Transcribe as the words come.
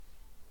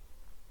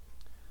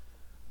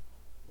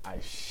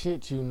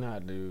shit you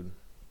not, dude.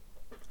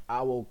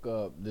 I woke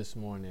up this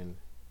morning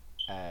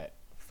at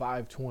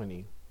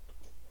 5:20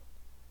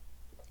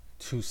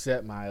 to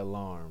set my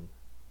alarm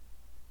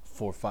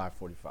for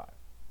 5:45.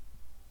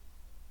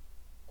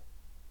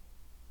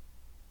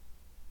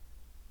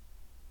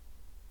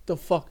 The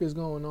fuck is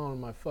going on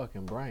in my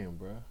fucking brain,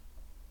 bruh?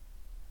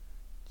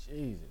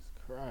 Jesus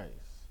Christ.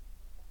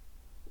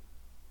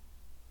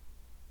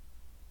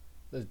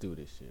 Let's do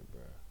this shit,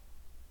 bruh.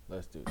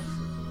 Let's do this shit.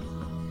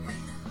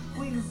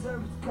 We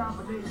deserve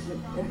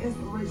combination and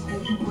inspiration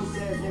and you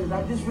pussy ass niggas.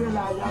 I just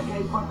realized y'all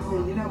can't fuck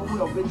with me. You never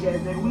will, bitch ass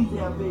nigga. We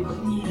damn baby.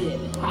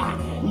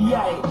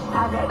 Yeah.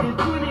 I got this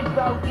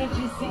 24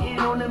 inches sitting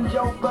on them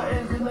joke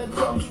buttons and the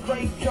drum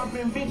straight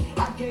jumping, bitch.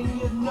 I can't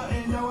hear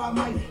nothing. No, I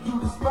might do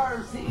the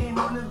Spurs sitting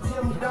on them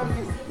Tim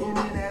Duncans. And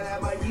in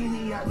that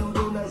Lamborghini, I do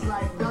donuts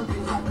like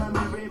Dunkins. I come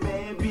every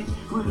bad bitch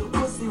with a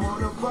pussy,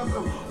 wanna fuck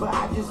them. But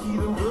I just eat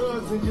them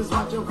drugs and just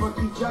watch them fuck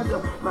each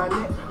other. My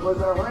neck was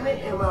 100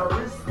 and my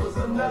wrist was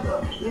another.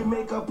 It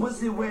make a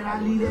pussy when I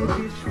leave that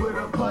bitch with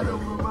a puddle.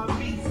 With my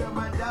beats and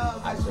my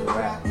dogs, I should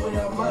rap with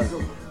a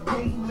muzzle.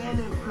 Big man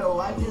and flow,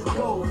 I just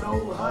go,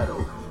 no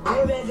huddle.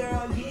 Baby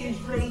girl getting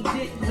straight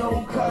dick,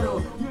 no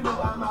cuddle. You know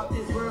I'm out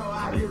this world,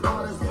 I just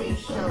want a space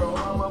shuttle.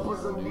 I'ma put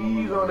some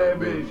D's on that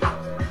bitch.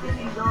 Then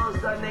these dogs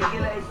start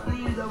naked like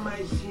fleas on my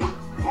shit.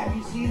 Have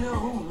you seen her?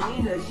 Who?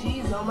 Nina,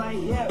 she's on my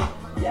hip.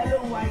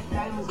 Yellow, white,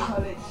 diamonds,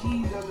 colored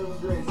cheese on them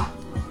dress.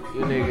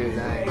 You niggas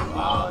ain't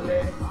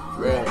ballin',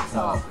 real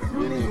talk.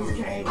 You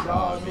niggas can't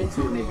guard me,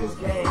 two niggas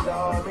can't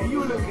guard me.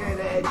 You looking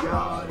at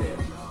Jordan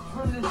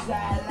from the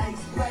side like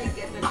Spike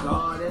at the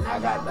garden. I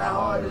got the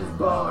hardest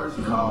bars,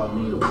 call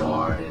me the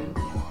warden.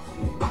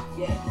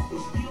 Yeah,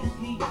 excuse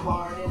me,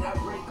 pardon, I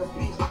break a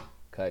bitch.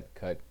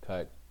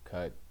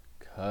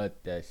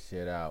 Cut that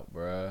shit out,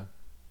 bruh.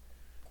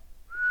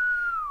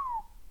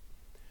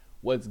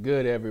 What's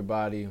good,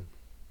 everybody?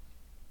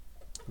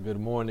 Good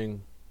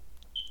morning,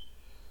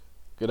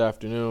 good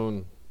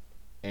afternoon,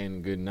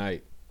 and good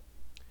night.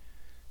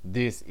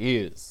 This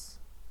is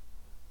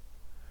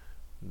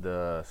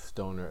the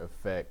Stoner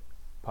Effect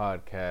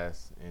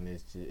podcast, and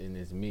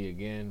it's me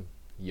again,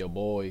 your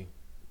boy,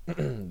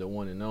 the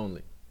one and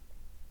only.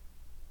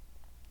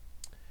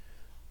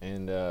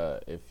 And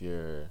if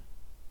you're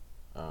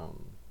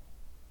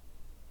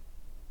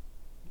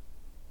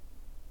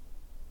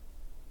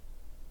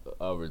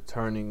a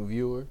returning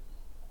viewer,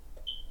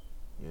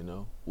 you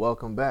know,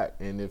 welcome back.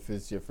 And if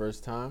it's your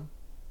first time,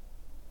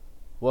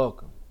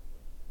 welcome.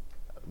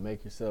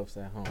 Make yourselves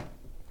at home.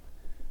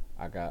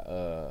 I got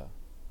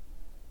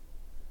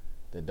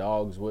the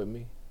dogs with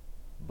me,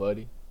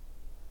 Buddy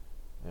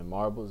and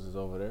Marbles is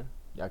over there.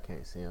 Y'all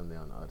can't see them, they're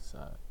on the other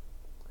side.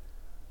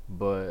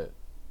 But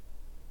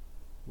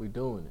we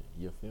doing it,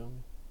 you feel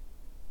me?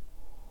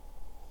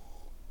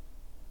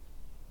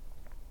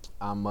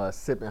 I'm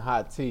sipping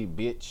hot tea,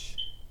 bitch.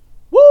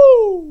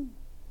 Woo!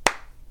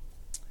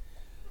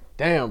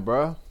 Damn,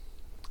 bro.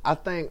 I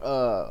think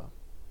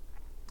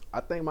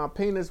my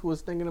penis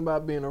was thinking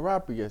about being a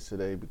rapper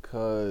yesterday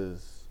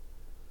because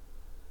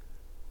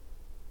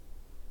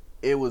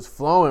it was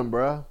flowing,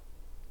 bro.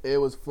 It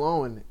was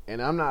flowing,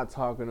 and I'm not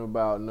talking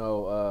about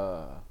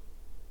no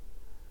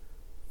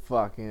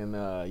fucking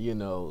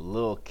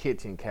little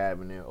kitchen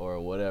cabinet or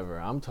whatever.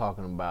 I'm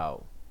talking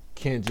about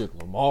Kendrick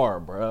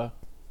Lamar, bro.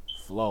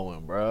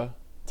 Flowing, bro.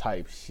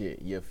 Type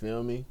shit. You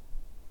feel me?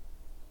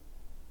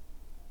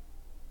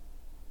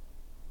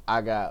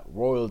 I got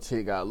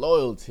royalty, got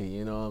loyalty,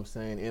 you know what I'm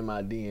saying, in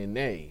my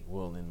DNA.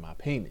 Well, in my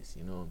penis,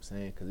 you know what I'm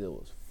saying? Because it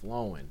was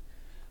flowing.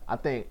 I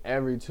think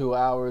every 2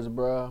 hours,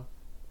 bruh,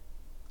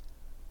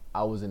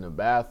 I was in the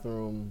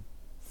bathroom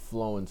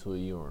flowing to a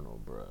urinal,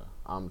 bruh.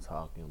 I'm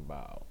talking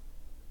about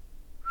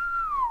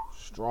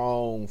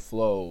strong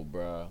flow,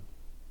 bruh.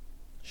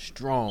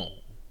 Strong.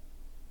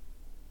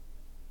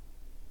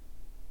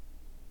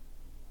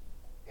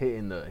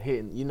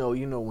 Hitting, you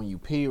know when you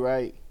pee,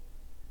 right?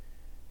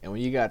 And when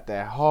you got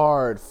that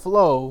hard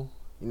flow,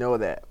 you know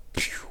that,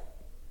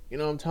 you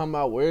know what I'm talking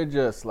about? Where it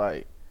just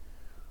like,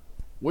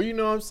 well, you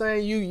know what I'm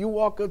saying? You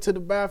walk up to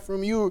the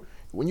bathroom,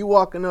 when you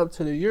walking up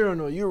to the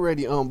urinal, you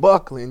already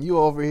unbuckling. You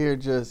over here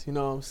just, you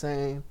know what I'm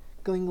saying?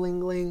 Gling, gling,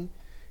 gling.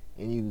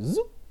 And you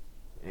zoop.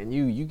 And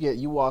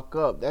you walk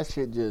up, that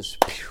shit just,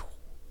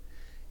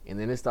 and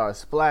then it starts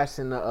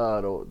splashing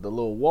the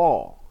little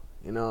wall.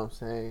 You know what I'm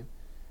saying?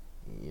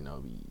 You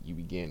know, you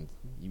begin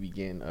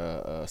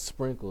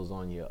sprinkles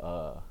on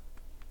your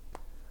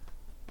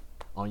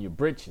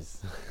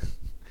britches.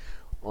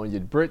 On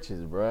your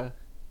britches, bruh.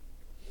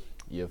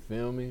 You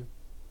feel me?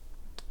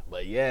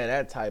 But yeah,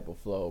 that type of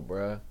flow,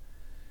 bruh.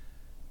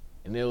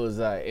 And it was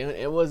like,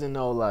 it wasn't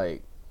no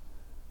like,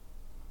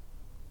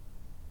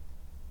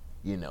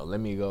 you know, let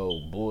me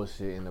go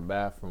bullshit in the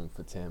bathroom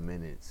for 10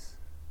 minutes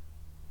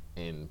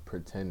and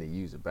pretend to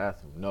use the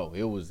bathroom. No,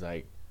 it was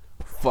like,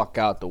 fuck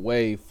out the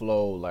way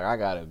flow, like I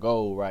gotta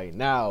go right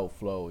now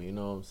flow, you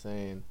know what I'm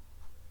saying?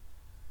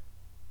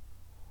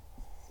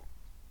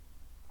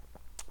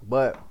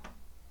 But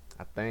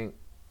I think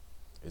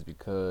it's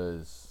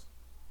because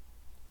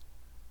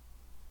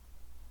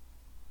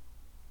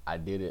I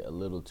did it a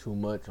little too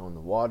much on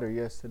the water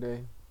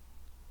yesterday,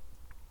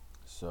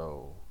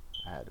 so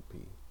I had to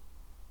pee.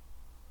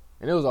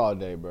 And it was all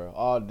day, bro.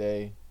 All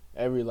day.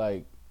 Every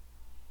like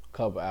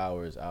couple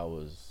hours, I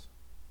was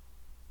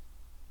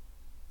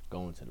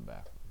going to the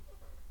bathroom.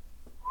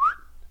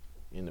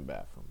 In the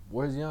bathroom.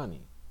 Where's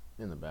Yanni?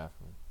 In the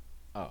bathroom.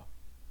 Oh,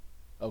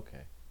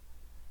 okay.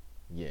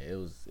 Yeah, it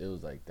was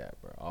like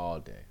that, bro. All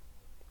day.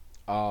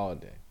 All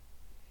day.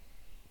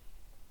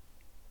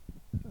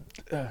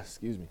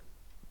 Excuse me.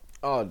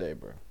 All day,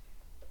 bro.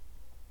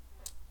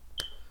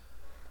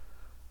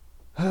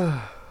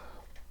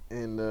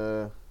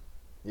 And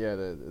yeah,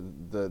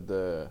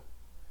 the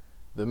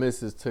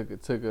missus took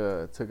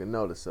a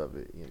notice of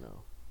it, you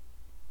know.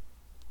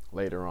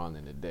 Later on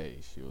in the day,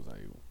 she was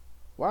like,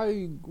 Why are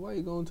you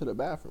going to the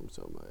bathroom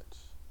so much?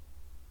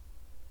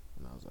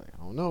 And I was like, I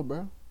don't know,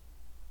 bro.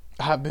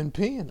 I've been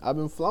peeing. I've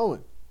been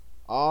flowing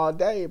all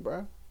day,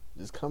 bro.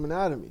 Just coming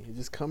out of me. It's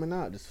just coming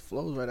out. Just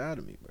flows right out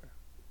of me, bro.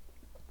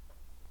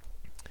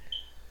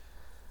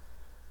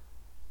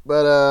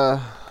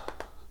 But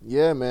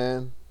yeah,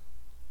 man.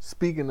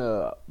 Speaking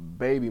of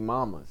baby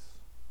mamas,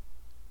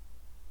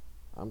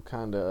 I'm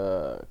kind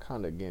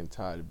of getting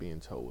tired of being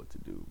told what to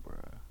do, bro.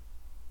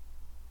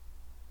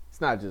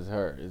 It's not just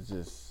her. It's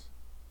just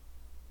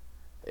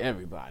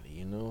everybody,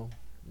 you know?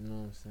 You know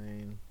what I'm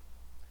saying?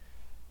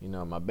 You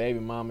know, my baby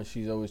mama,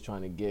 she's always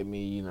trying to get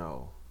me, you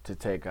know, to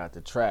take out the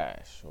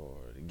trash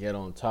or to get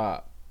on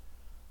top.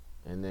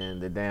 And then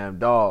the damn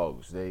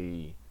dogs,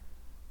 they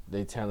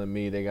telling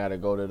me they got to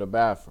go to the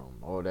bathroom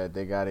or that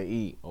they got to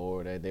eat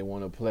or that they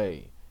want to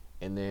play.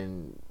 And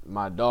then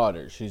my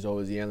daughter, she's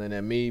always yelling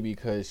at me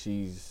because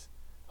she's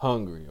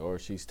hungry or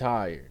she's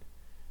tired.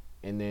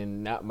 And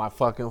then my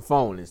fucking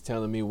phone is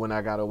telling me when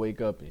I got to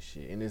wake up and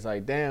shit. And it's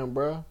like, damn,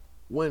 bro,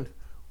 when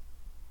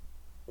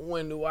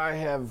do I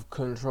have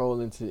control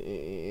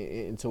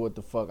into what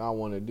the fuck I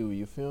want to do?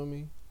 You feel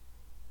me?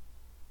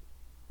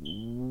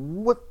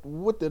 What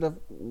did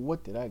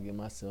I get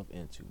myself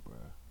into, bro?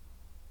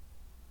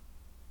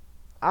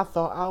 I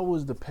thought I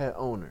was the pet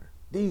owner.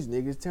 These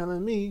niggas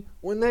telling me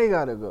when they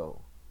gotta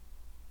go.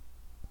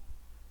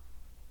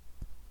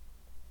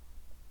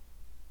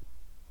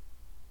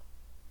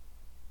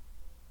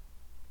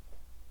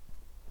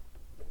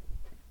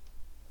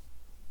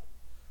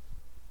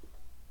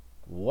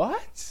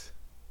 What?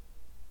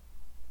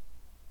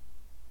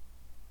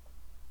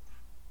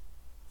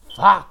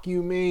 Fuck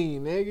you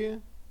mean,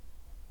 nigga?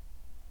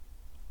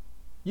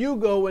 You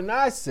go when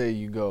I say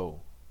you go.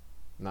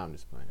 Nah, I'm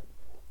just playing.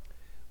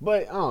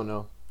 But I don't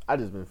know. I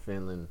just been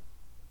feeling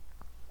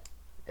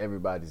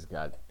everybody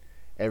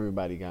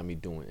got me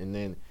doing. And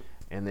then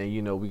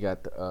you know, we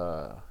got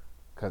the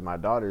cuz my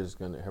daughter's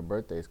her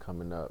birthday's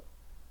coming up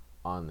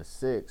on the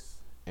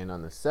 6th, and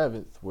on the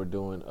 7th we're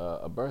doing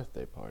a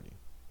birthday party.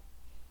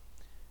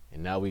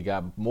 And now we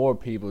got more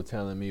people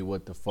telling me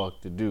what the fuck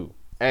to do.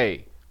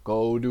 Hey,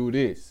 go do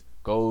this.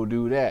 Go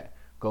do that.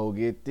 Go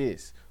get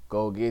this.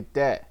 Go get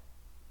that.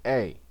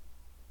 Hey,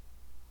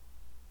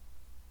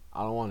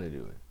 I don't want to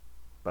do it,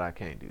 but I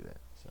can't do that.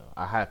 So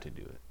I have to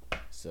do it.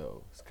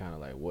 So it's kind of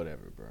like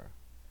whatever, bro.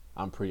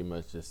 I'm pretty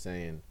much just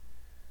saying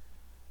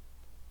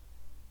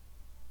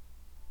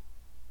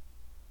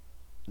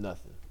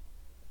nothing.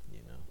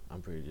 You know,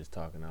 I'm pretty just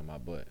talking out my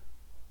butt.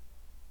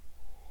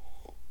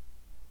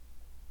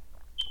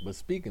 But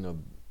speaking of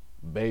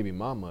baby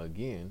mama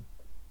again,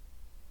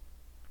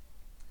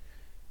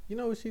 you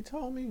know what she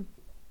told me?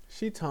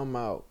 She talking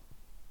about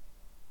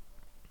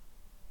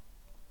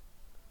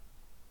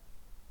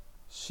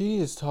she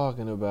is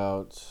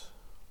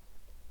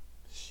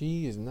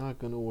not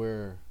going to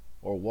wear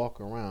or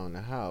walk around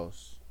the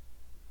house.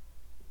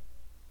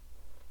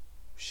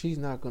 She's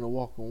not going to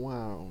walk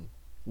around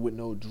with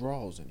no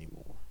drawers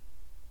anymore.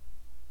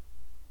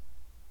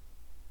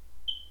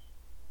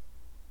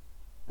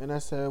 And I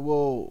said,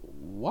 well,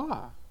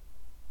 why?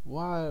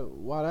 Why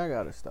that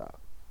gotta stop?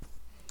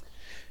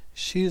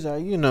 She's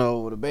like, you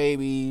know, the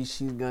baby,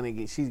 she's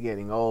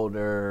getting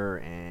older,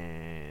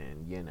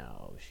 and, you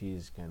know,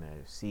 she's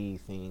gonna see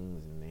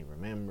things and they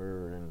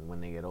remember and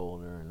when they get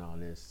older and all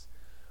this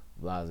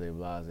blah,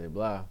 blah, blah,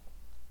 blah.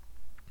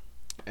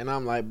 And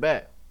I'm like,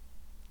 bet.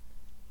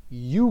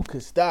 You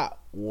could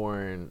stop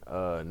wearing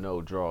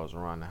no drawers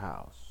around the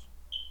house.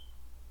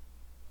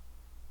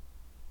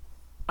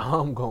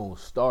 I'm gonna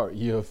start,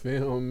 you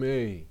feel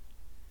me?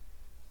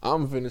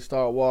 I'm finna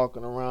start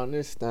walking around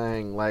this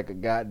thing like a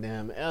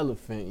goddamn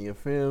elephant, you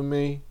feel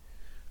me?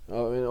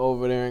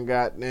 Over there in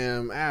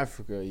goddamn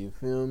Africa, you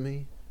feel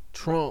me?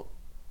 Trump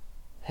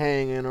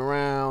hanging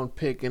around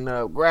picking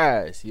up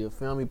grass, you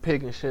feel me?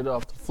 Picking shit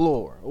off the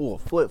floor. Oh, a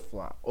flip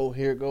flop. Oh,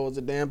 here goes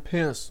a damn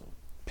pencil.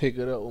 Pick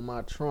it up with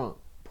my trunk,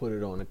 put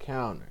it on the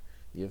counter,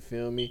 you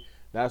feel me?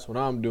 That's what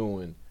I'm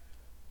doing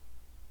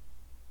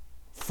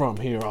from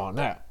here on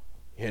out.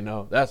 You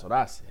know, that's what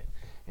I said.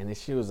 And then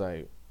she was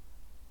like,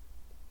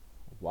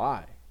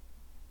 why?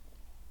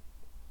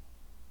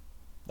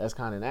 That's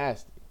kind of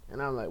nasty.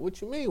 And I'm like,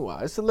 what you mean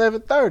why? It's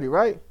 11:30,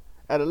 right?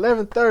 At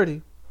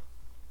 11:30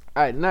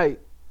 at night,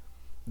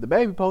 The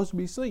baby supposed to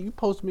be asleep. You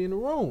supposed to be in the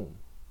room.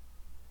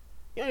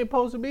 You ain't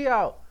supposed to be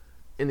out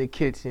in the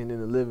kitchen, in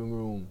the living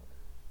room,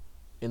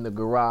 in the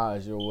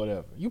garage or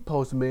whatever. You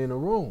supposed to be in the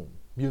room.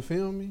 You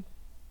feel me?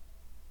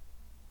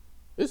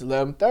 It's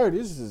 11:30.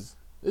 This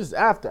is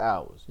after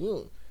hours.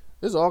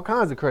 There's all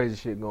kinds of crazy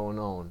shit going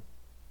on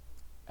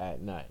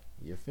at night.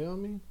 You feel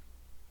me?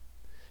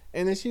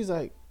 And then she's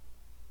like,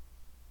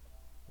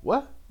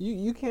 what?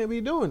 You can't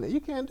be doing that. You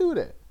can't do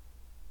that.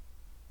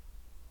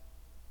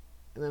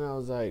 And then I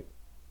was like,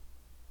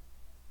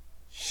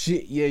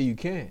 shit, yeah, you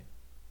can.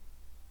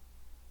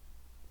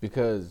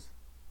 Because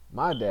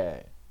my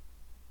dad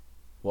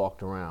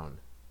walked around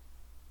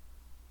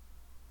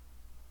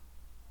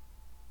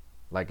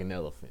like an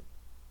elephant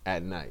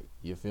at night.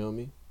 You feel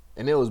me?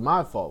 And it was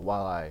my fault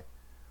why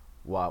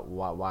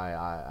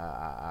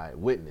I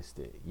witnessed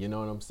it. You know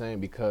what I'm saying?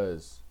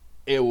 Because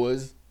it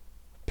was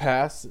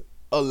past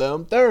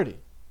 11:30.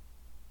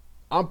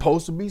 I'm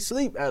supposed to be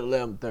asleep at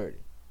 11:30,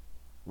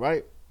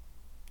 right?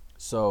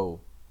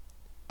 So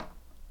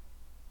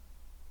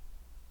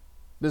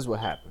this is what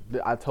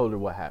happened. I told her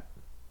what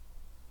happened.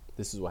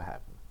 This is what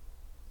happened.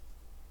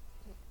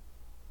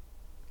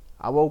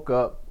 I woke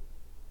up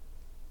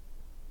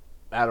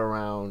at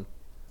around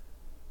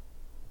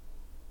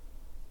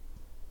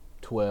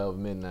 12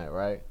 midnight,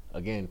 right?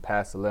 Again,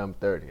 past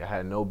 11:30. I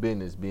had no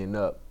business being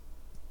up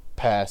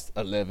past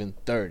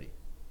 11:30.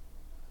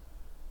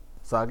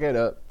 So I get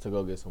up to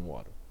go get some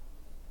water.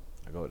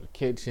 I go to the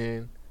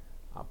kitchen.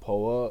 I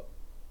pull up.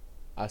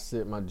 I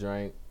sip my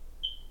drink.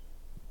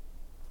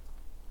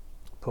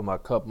 Put my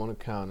cup on the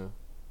counter.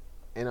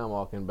 And I'm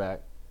walking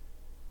back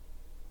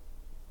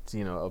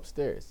to,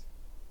 upstairs.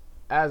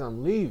 As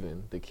I'm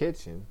leaving the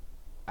kitchen,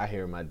 I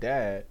hear my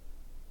dad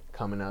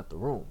coming out the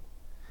room.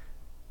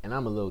 And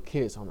I'm a little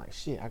kid, so I'm like,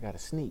 shit, I gotta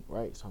sneak,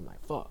 right? So I'm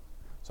like, fuck.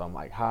 So I'm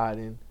like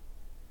hiding,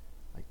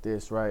 like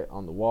this, right,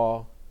 on the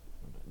wall.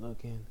 I'm like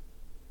looking,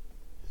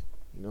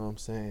 you know what I'm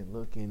saying?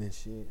 Looking and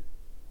shit.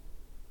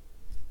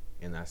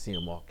 And I see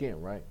him walk in,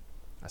 right?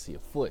 I see a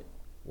foot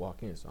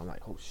walk in, so I'm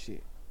like, oh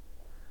shit.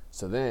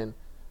 So then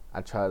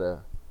I try to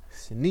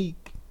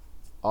sneak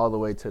all the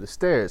way to the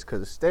stairs,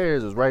 because the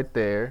stairs is right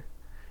there,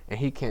 and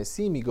he can't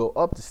see me go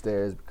up the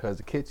stairs because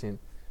the kitchen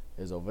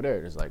is over there.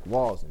 There's like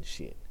walls and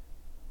shit,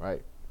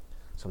 right?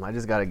 So I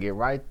just gotta get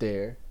right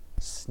there,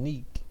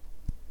 sneak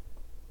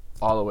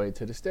all the way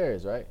to the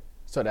stairs, right?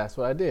 So that's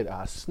what I did.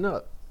 I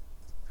snuck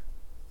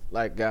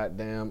like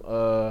goddamn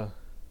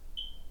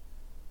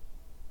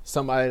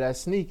somebody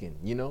that's sneaking,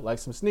 like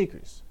some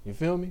sneakers. You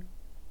feel me?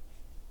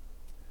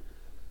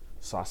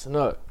 So I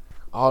snuck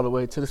all the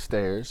way to the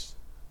stairs,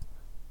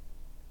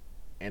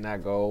 and I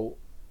go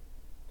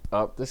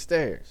up the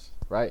stairs,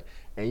 right?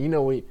 And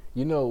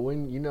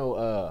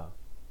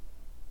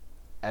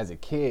as a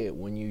kid,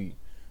 when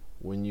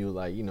you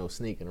like,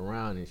 sneaking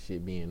around and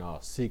shit, being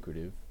all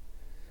secretive,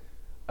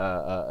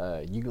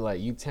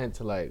 you tend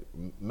to like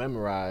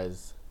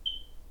memorize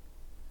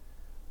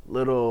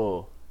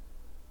little,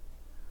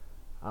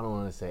 I don't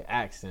want to say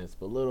accents,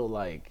 but little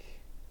like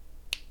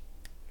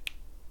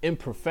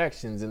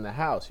imperfections in the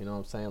house. You know what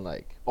I'm saying?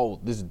 Like, oh,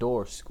 this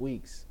door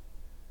squeaks,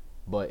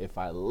 but if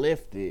I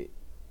lift it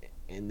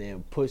and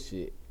then push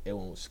it, it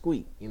won't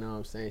squeak. You know what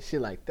I'm saying? Shit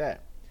like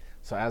that.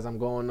 So as I'm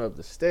going up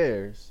the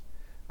stairs,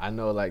 I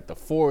know like the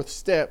fourth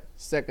step,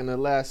 second to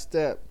last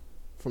step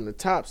from the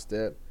top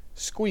step,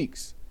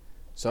 squeaks.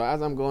 So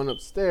as I'm going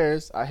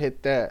upstairs, I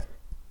hit that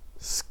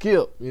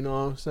skip. You know what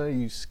I'm saying?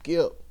 You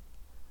skip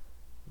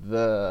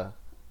the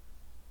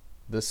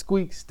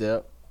squeak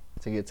step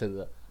to get to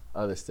the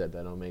other step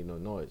that don't make no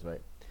noise,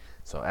 right?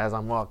 So as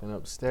I'm walking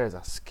upstairs,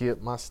 I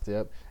skip my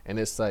step, and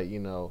it's like,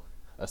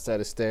 a set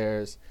of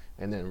stairs,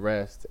 and then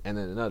rest, and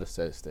then another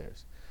set of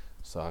stairs.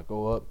 So I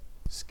go up,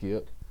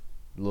 skip,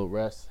 a little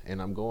rest,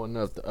 and I'm going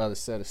up the other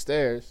set of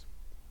stairs.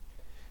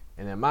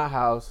 And in my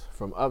house,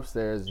 from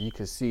upstairs, you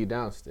can see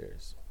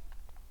downstairs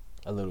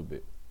a little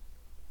bit.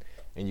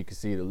 And you can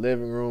see the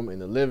living room,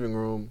 and the living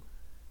room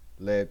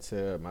led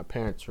to my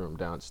parents' room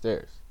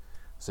downstairs.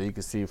 So you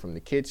can see from the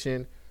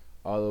kitchen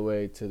all the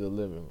way to the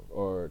living room,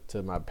 or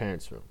to my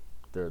parents' room,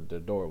 their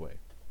doorway.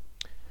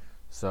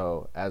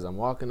 So as I'm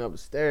walking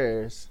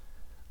upstairs,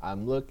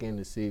 I'm looking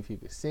to see if he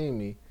could see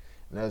me.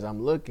 And as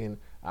I'm looking,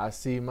 I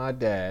see my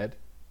dad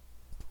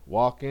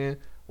walking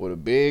with a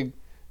big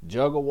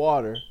jug of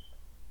water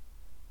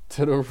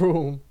to the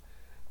room,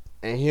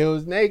 and he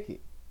was naked.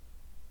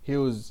 He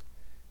was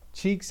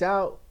cheeks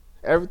out,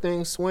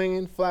 everything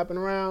swinging, flapping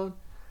around.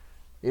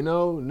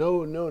 No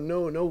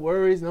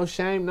worries, no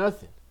shame,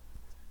 nothing.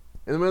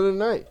 In the middle of the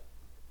night.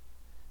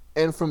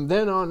 And from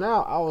then on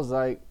out, I was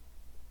like,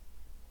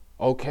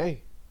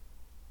 okay.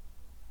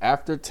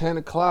 After 10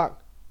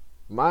 o'clock,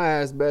 my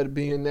ass better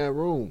be in that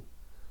room,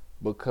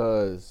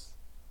 because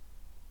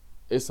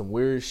it's some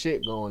weird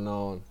shit going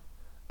on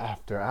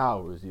after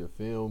hours, you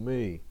feel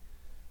me?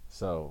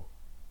 So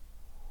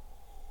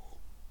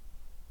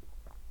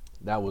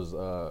that was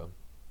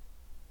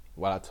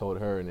what I told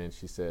her, and then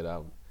she said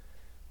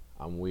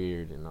I'm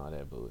weird and all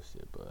that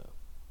bullshit, but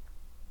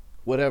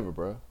whatever,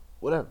 bro.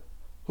 Whatever.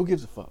 Who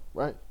gives a fuck,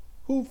 right?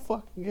 Who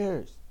fucking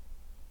cares?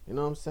 You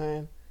know what I'm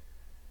saying?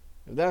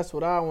 If that's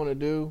what I want to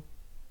do,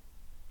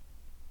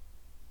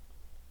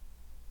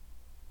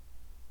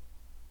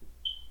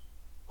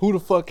 who the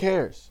fuck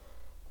cares?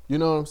 You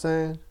know what I'm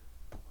saying?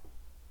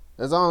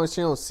 As long as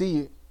she don't see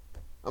it,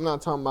 I'm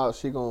not talking about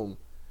she gonna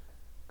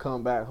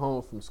come back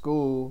home from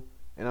school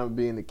and I'm gonna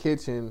be in the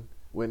kitchen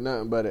with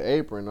nothing but an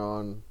apron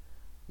on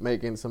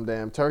making some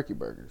damn turkey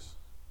burgers.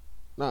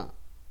 Nah.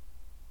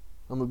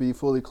 I'm gonna be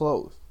fully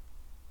clothed.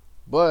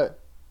 But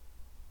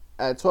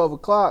at 12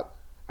 o'clock,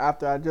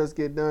 after I just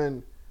get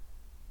done,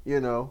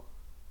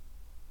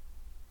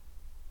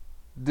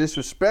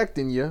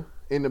 disrespecting you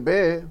in the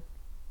bed,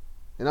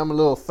 and I'm a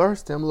little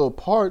thirsty, I'm a little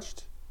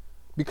parched,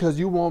 because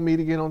you want me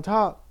to get on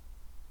top,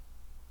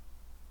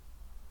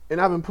 and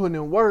I've been putting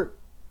in work,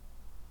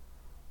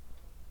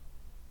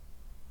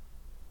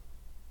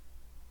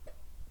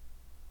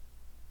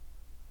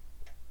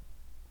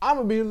 I'm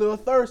gonna be a little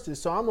thirsty,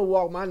 so I'm gonna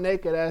walk my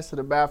naked ass to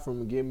the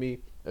bathroom and get me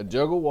a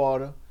jug of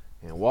water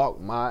and walk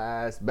my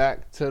ass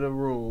back to the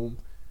room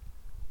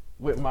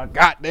with my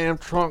goddamn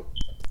trunk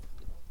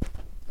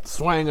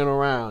swinging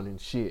around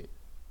and shit.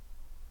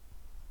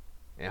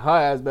 And her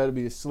ass better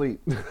be asleep.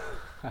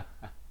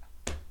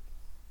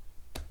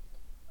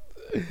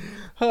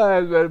 Her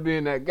ass better be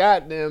in that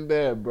goddamn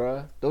bed,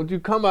 bruh. Don't you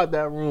come out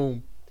that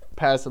room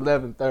past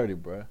 11:30,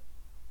 bruh.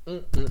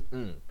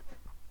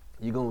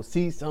 You gonna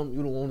see something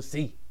you don't want to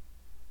see.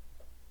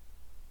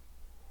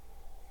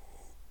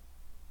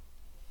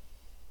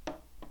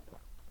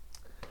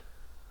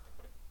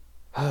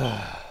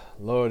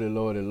 Lordy,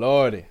 lordy,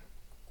 lordy.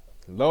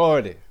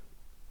 Lordy.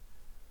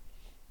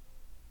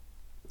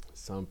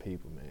 Some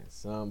people, man.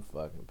 Some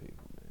fucking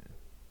people,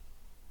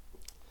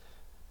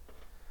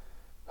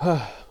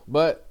 man.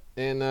 But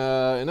in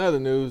other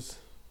news,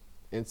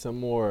 in some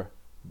more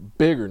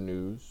bigger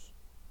news,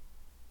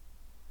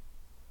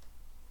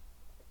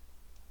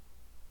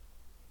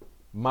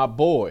 my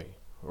boy,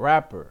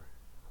 rapper,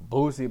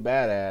 Boosie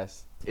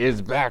Badass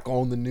is back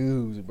on the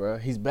news, bro.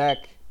 He's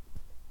back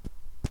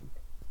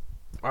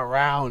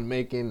around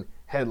making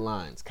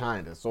headlines,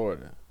 kinda,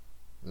 sorta.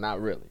 Not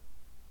really.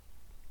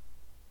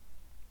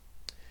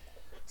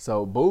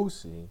 So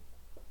Boosie,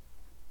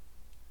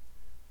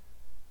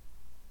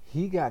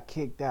 he got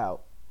kicked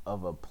out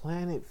of a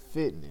Planet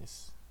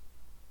Fitness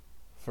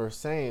for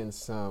saying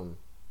some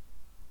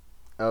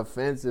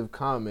offensive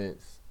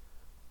comments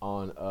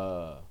on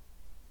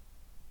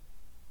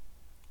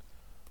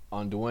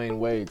Dwayne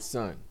Wade's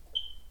son.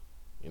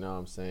 You know what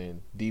I'm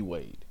saying? D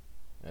Wade,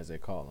 as they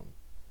call him.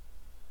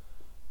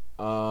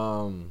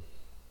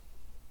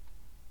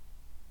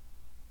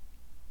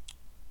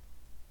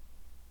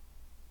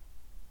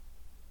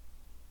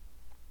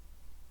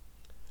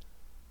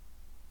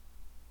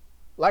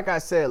 Like I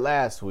said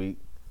last week,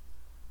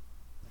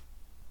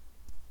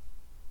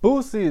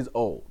 Boosie is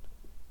old,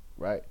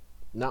 right?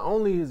 Not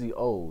only is he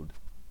old,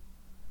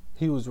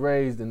 he was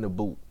raised in the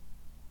boot.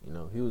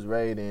 He was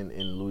raised in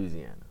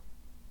Louisiana.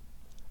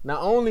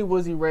 Not only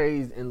was he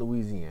raised in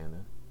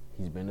Louisiana,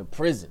 he's been to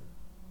prison.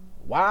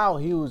 While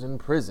he was in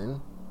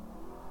prison,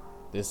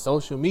 this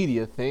social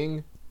media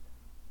thing,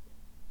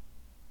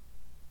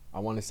 I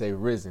want to say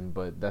risen,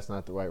 but that's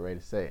not the right way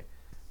to say it.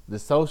 The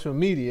social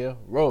media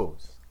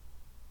rose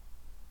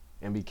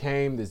and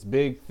became this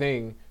big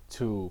thing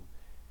to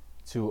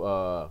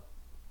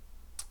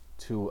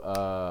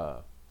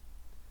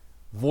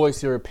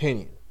voice your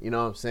opinion. You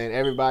know what I'm saying?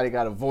 Everybody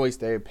got to voice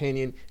their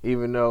opinion,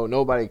 even though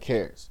nobody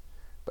cares.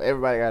 But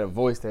everybody got to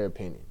voice their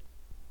opinion.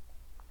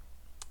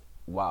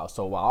 Wow.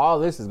 So while all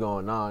this is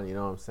going on, you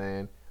know what I'm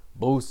saying,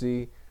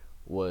 Boosie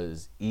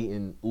was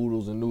eating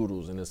oodles and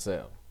noodles in a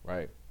cell,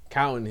 right?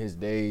 Counting his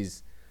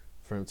days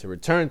for him to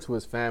return to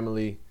his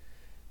family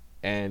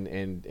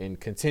and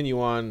continue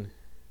on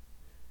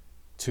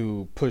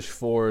to push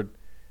forward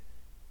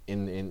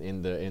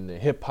in the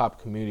hip hop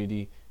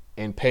community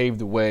and pave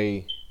the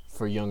way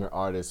for younger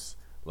artists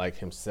like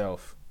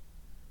himself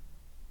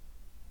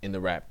in the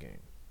rap game.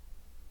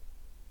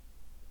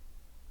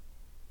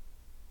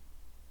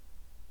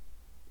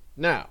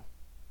 Now,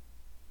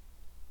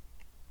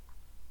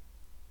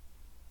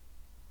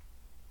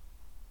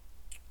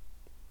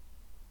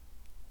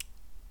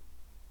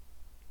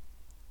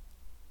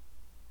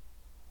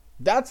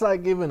 that's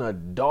like giving a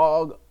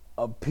dog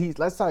a piece.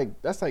 That's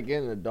like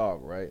getting a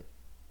dog, right?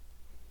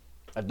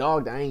 A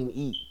dog that ain't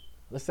eat.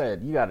 Let's say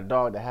you got a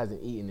dog that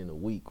hasn't eaten in a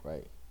week,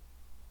 right?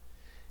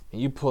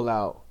 And you pull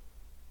out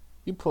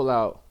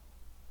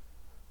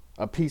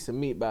a piece of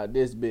meat about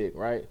this big,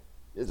 right?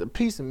 It's a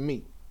piece of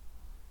meat.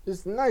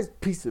 It's a nice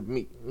piece of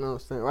meat, you know what I'm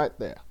saying? Right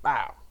there.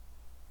 Wow.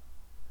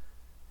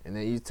 And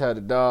then you tell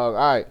the dog,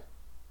 all right,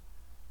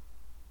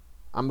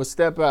 I'm going to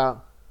step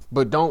out,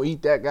 but don't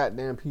eat that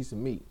goddamn piece of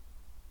meat.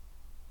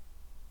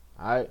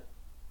 All right?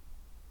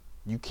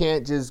 You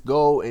can't just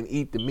go and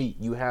eat the meat.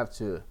 You have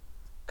to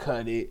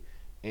cut it,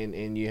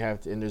 and you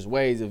have to, and there's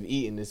ways of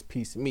eating this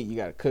piece of meat. You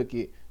got to cook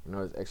it,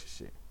 there's extra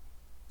shit.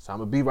 So I'm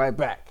going to be right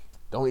back.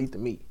 Don't eat the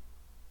meat.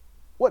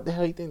 What the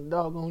hell you think the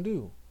dog going to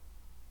do?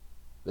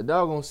 The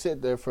dog gonna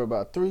sit there for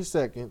about 3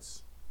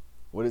 seconds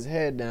with his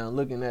head down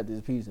looking at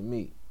this piece of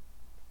meat.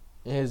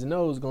 And his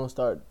nose gonna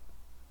start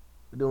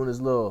doing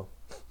his little,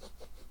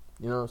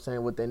 you know what I'm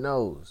saying, with their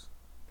nose.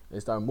 They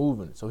start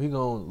moving. So he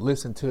gonna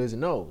listen to his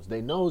nose.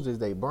 Their nose is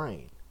their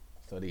brain.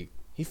 So he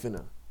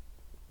finna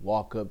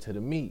walk up to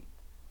the meat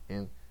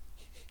and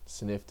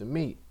sniff the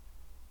meat.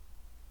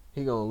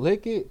 He gonna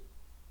lick it.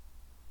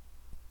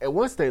 And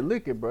once they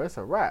lick it, bro, it's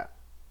a wrap.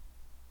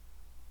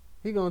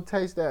 He gonna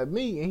taste that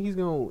meat and he's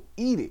gonna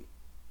eat it.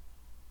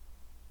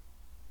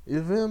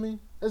 You feel me?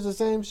 It's the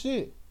same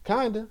shit.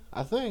 Kinda,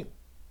 I think.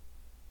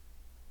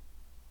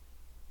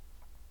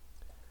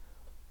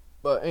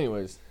 But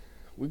anyways,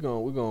 we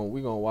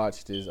gonna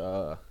watch this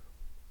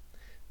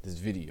this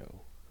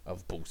video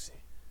of Boosie.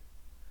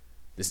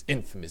 This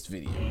infamous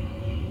video.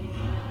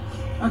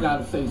 I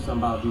gotta say something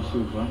about this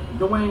shit, bro.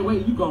 Dwayne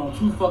Wade, you going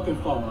too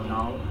fucking far,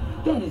 dog.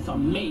 That is a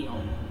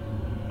male.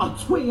 A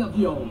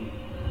 12-year-old.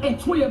 At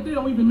 12, they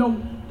don't even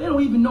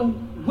know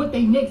what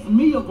their next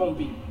meal gonna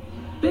be.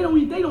 They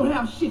don't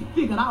have shit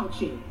figured out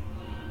yet.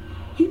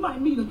 He might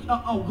meet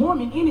a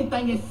woman,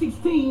 anything, at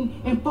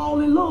 16 and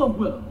fall in love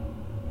with her.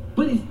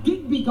 But his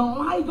dick be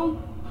gone. How you gonna...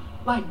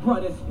 Like,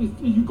 bro,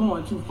 you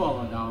going too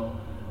far, dog.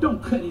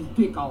 Don't cut his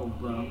dick off,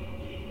 bro.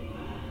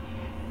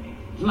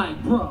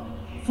 Like, bro,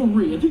 for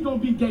real. If he gonna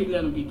be gay,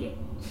 let him be gay.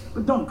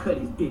 But don't cut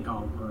his dick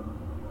off, bro.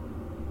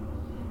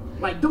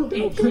 Like, don't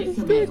address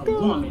him as a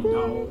woman,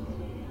 dog.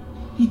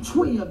 He's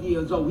 12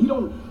 years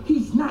old.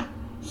 He's not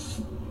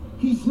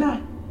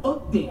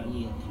up there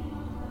yet.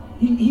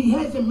 He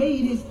hasn't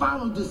made his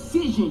final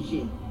decisions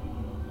yet.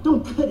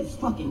 Don't cut his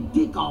fucking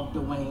dick off,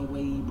 Dwayne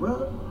Wade,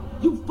 bro.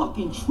 You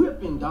fucking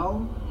tripping,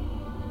 dog.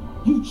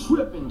 You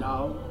tripping,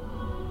 dog.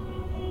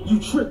 You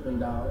tripping,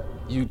 dog.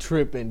 You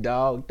tripping,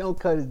 dog. Don't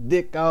cut his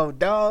dick off,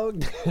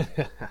 dog.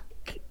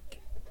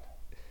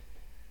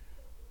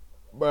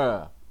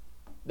 Bruh.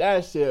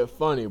 That shit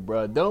funny,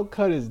 bruh. Don't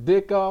cut his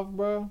dick off,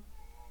 bruh.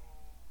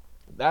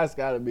 That's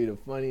gotta be the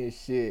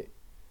funniest shit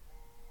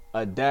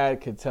a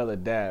dad could tell a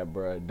dad,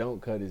 bruh.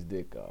 Don't cut his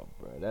dick off,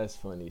 bruh. That's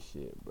funny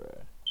shit,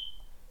 bruh.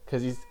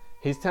 Cause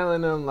he's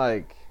telling them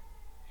like,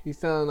 you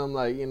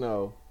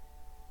know,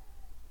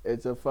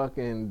 it's a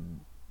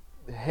fucking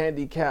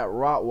handicapped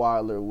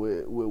Rottweiler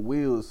with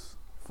wheels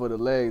for the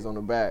legs on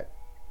the back,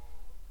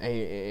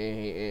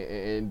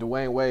 and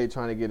Dwayne Wade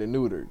trying to get it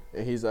neutered,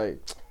 and he's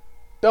like,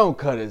 don't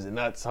cut his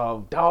nuts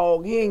off,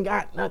 dog. He ain't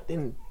got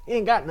nothing. He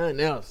ain't got nothing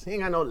else. He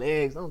ain't got no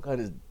legs. Don't cut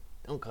his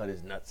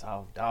nuts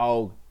off,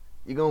 dog.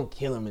 You gonna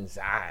kill him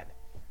inside.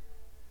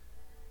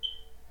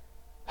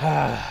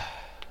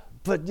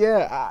 But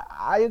yeah,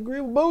 I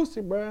agree with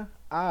Boosie, bruh.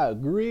 I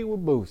agree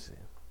with Boosie.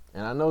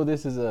 And I know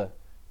this is a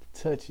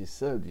touchy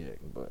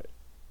subject, but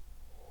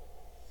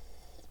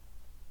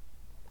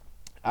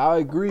I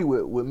agree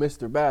with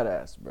Mr.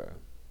 Badass, bruh.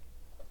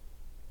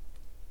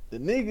 The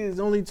nigga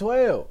is only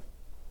 12.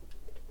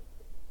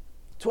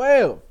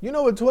 12. You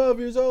know what 12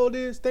 years old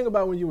is? Think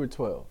about when you were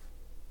 12.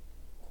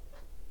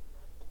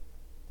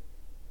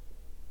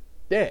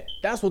 Yeah,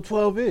 that's what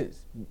 12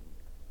 is.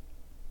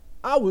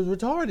 I was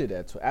retarded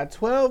at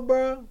 12,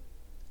 bro.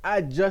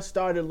 I just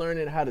started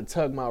learning how to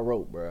tug my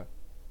rope, bro.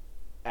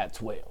 At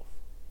 12.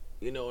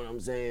 You know what I'm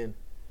saying?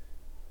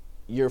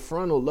 Your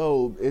frontal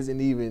lobe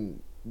isn't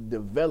even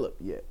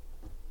developed yet.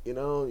 You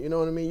know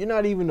what I mean? You're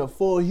not even a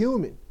full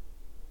human.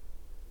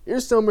 You're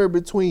somewhere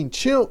between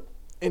chimp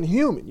and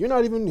human. You're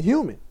not even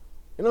human.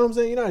 You know what I'm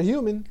saying? You're not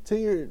human till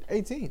you're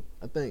 18,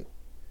 I think.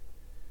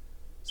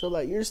 So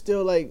like you're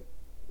still like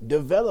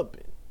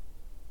developing.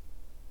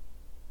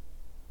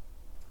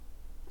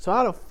 So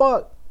how the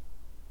fuck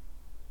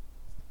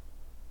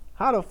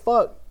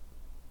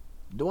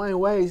Dwayne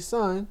Wade's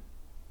son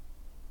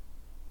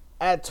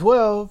at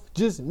 12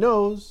 just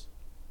knows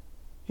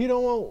he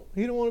don't want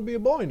to be a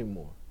boy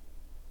anymore?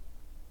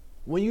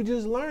 When you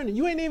just learned it,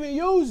 you ain't even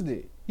used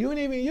it. You ain't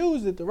even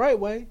used it the right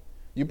way.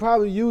 You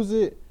probably use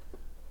it,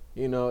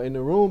 you know, in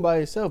the room by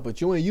yourself,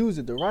 but you ain't use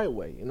it the right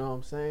way. You know what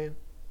I'm saying?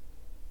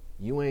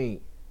 You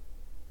ain't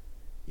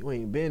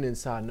been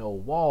inside no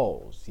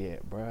walls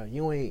yet, bruh.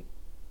 You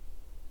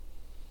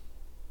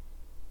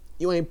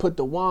ain't put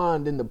the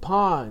wand in the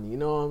pond. You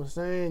know what I'm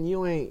saying?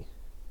 You ain't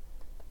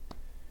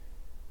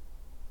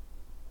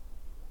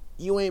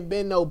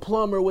been no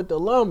plumber with the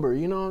lumber.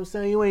 You know what I'm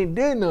saying? You ain't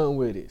did nothing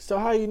with it. So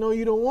how you know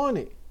you don't want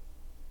it?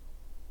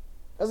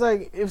 That's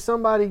like if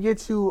somebody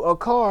gets you a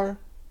car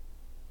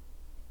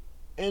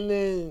and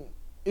then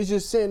it's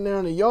just sitting there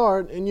in the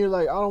yard and you're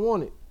like, I don't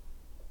want it.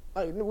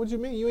 Like, what you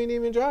mean? You ain't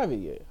even drive it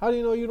yet. How do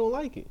you know you don't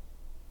like it?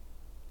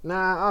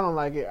 Nah, I don't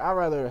like it. I'd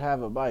rather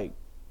have a bike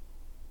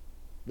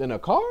than a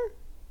car?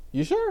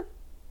 You sure?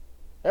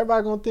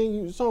 Everybody gonna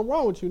think something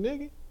wrong with you,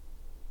 nigga.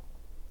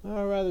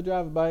 I'd rather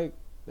drive a bike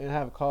than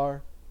have a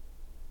car.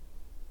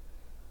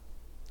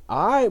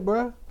 Alright,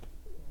 bruh.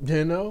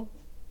 You know?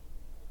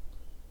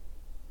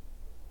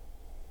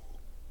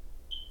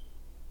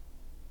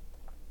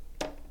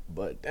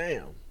 But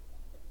damn.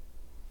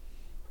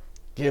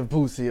 Give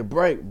Boosie a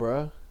break,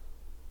 bruh.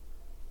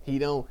 He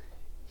don't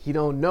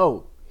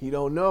know. He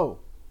don't know.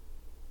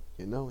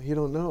 You know, he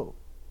don't know.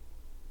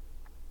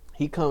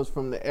 He comes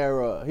from the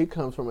era. He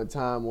comes from a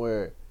time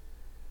where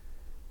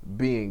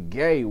being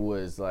gay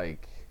was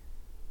like,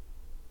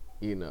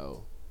 you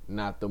know,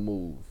 not the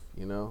move.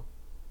 You know.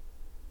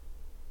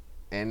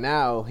 And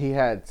now he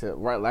had to,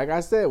 right? Like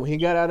I said, when he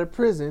got out of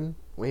prison,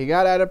 he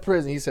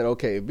said,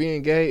 "Okay,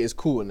 being gay is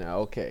cool now."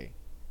 Okay.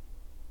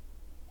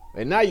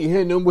 And now you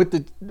hitting him with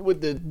the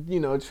you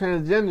know,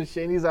 transgender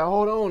shit. And he's like,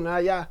 "Hold on now,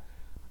 y'all.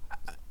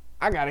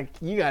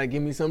 You gotta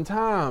give me some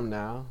time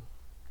now."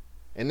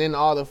 And then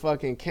all the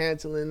fucking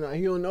canceling,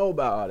 he don't know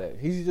about all that.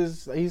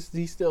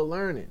 He's still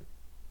learning.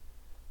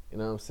 You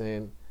know what I'm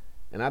saying?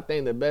 And I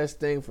think the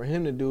best thing for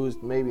him to do is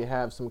maybe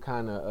have some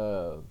kind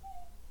of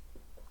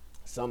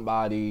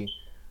somebody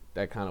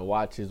that kind of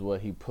watches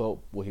what he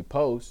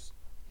posts.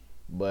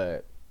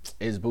 But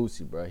it's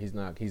Boosie, bro. He's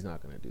not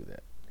gonna do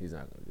that. He's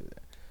not gonna do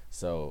that.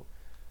 So,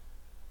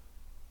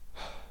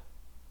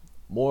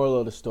 moral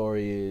of the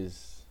story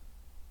is,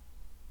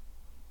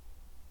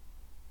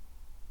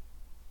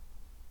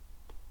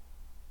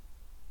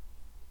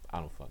 I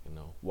don't fucking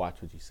know.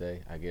 Watch what you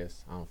say, I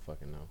guess. I don't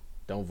fucking know.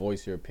 Don't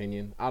voice your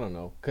opinion. I don't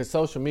know. Because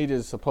social media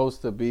is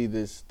supposed to be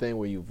this thing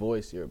where you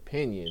voice your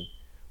opinion.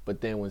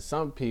 But then when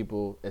some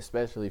people,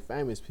 especially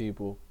famous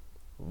people,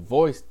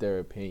 voice their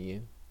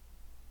opinion,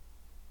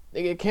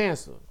 they get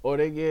canceled. Or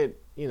they get,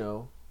 you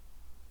know,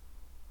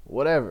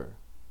 whatever.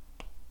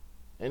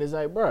 And it's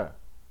like, bruh,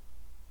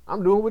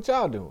 I'm doing what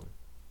y'all doing.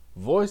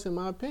 Voicing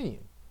my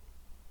opinion.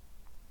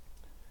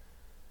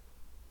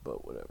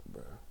 But whatever,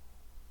 bruh.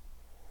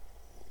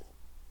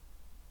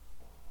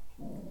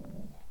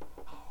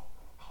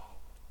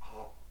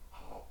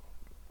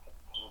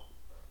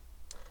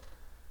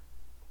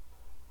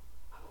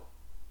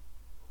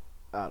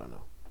 I don't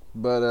know.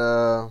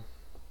 But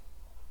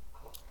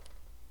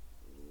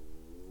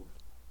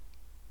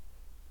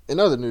in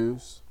other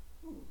news,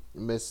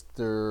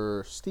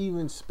 Mr.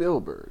 Steven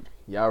Spielberg.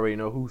 Y'all already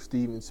know who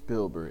Steven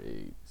Spielberg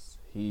is.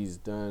 He's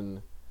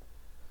done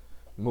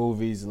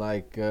movies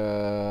like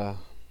I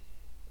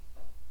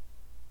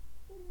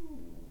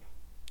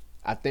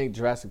think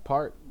Jurassic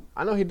Park.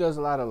 I know he does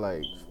a lot of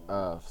like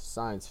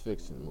science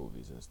fiction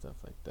movies and stuff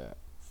like that,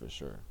 for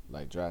sure.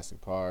 Like Jurassic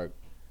Park,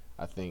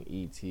 I think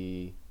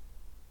E.T.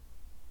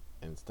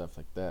 and stuff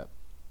like that.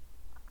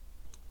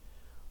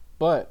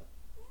 But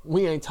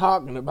we ain't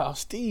talking about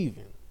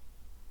Steven.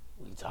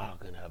 We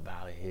talking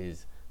about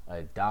his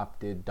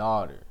adopted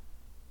daughter.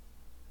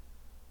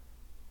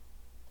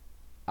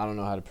 I don't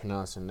know how to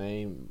pronounce her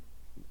name.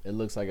 It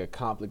looks like a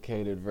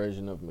complicated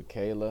version of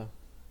Michaela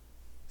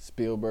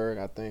Spielberg,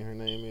 I think her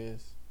name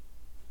is.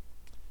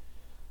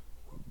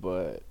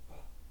 But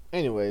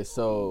anyway,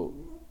 so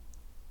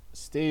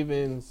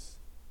Steven's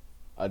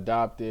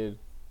adopted.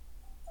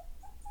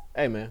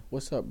 Hey man,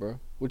 what's up, bro?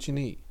 What you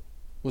need?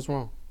 What's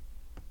wrong?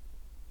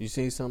 You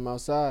seen something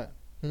outside?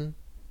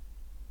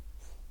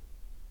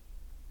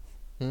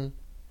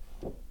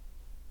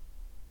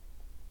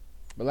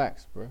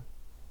 Relax, bro.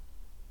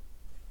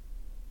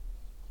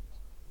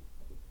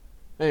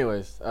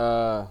 Anyways,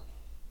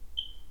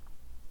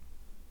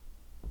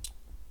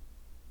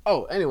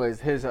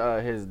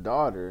 his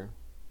daughter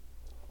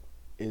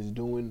is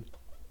doing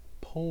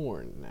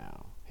porn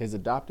now. His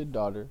adopted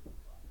daughter,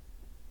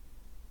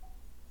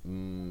 I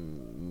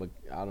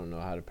don't know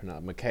how to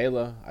pronounce,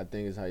 Michaela, I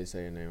think is how you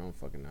say her name. I don't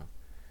fucking know.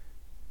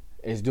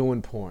 Is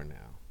doing porn now.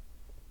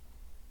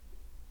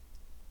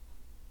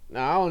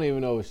 Now I don't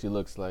even know what she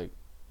looks like,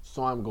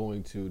 so I'm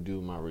going to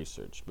do my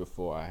research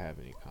before I have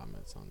any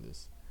comments on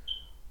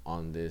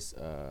this.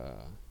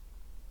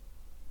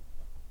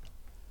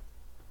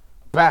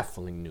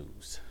 Baffling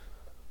news.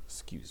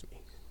 Excuse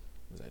me,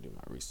 as I do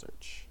my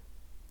research.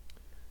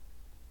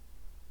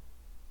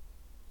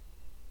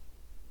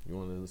 You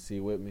want to see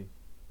with me?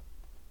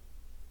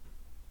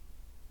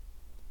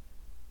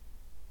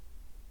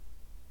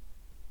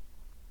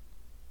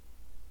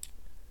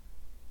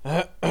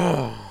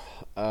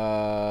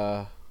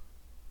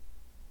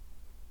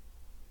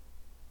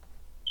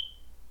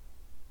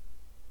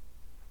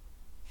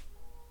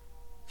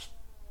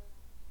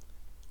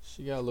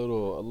 She got a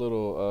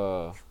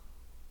little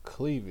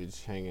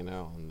cleavage hanging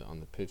out on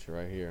the picture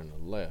right here on the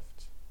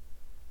left.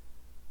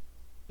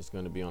 It's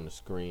going to be on the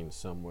screen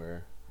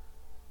somewhere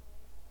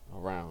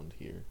around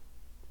here.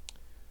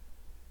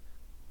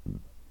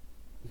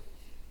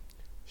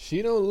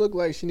 She don't look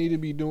like she need to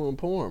be doing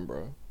porn,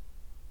 bro.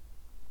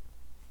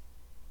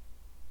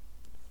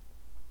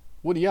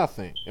 What do y'all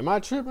think? Am I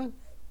tripping?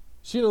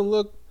 She don't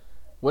look.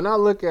 When I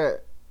look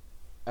at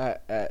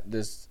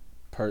this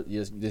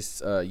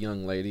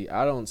young lady,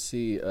 I don't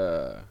see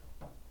porn.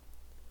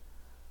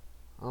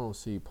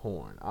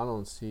 I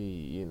don't see,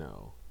 you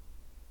know.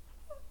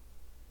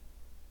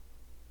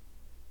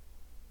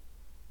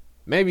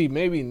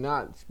 Maybe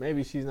not.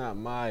 Maybe she's not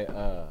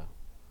my.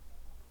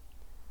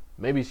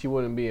 Maybe she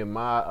wouldn't be in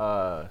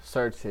my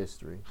search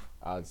history.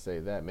 I'd say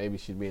that. Maybe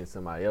she'd be in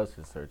somebody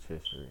else's search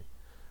history.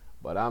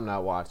 But I'm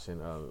not watching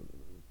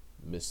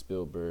Miss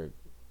Spielberg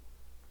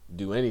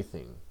do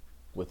anything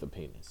with a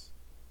penis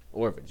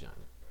or a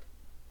vagina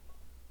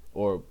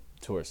or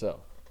to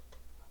herself.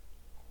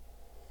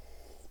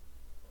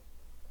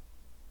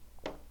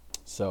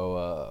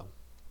 So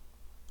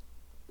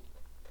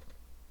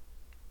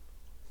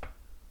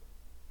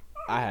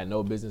I had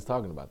no business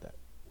talking about that,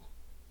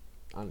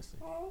 honestly.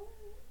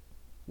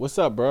 What's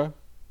up, bro?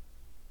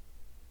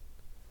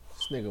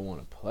 This nigga want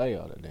to play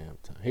all the damn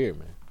time. Here,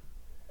 man.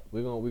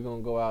 We're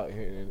gonna go out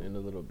here in a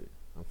little bit.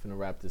 I'm finna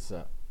wrap this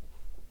up.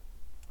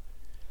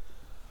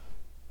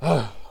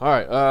 All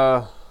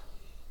right.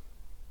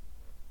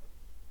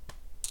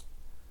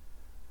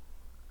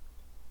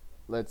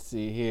 Let's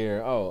see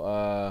here.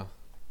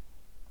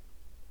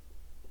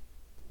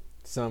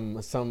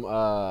 Some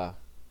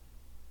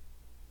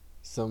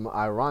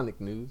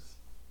ironic news.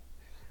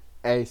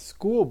 A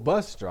school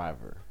bus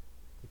driver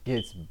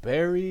gets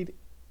buried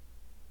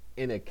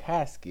in a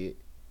casket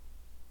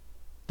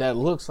that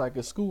looks like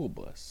a school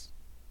bus.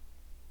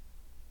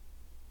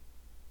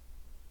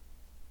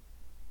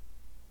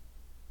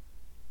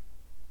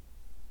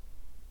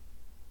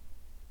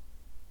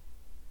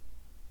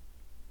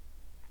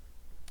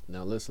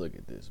 Now let's look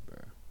at this, bro.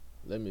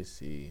 Let me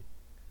see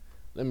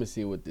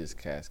what this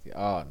casket.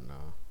 Oh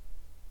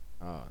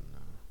no.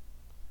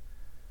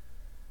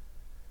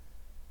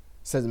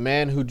 Says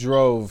man who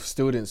drove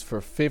students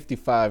for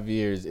 55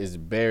 years is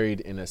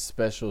buried in a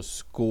special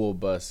school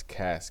bus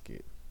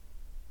casket.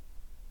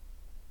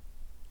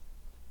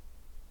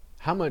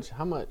 How much?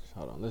 Hold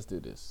on, let's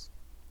do this.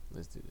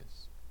 Let's do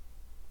this,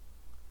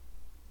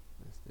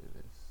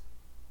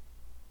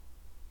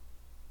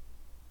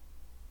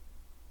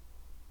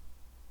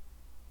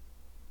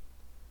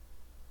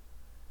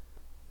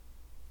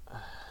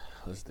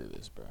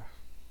 bro.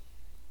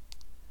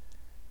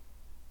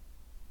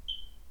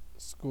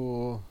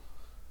 School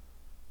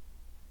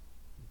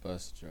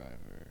bus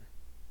driver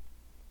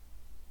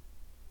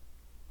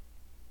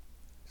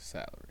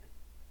salary.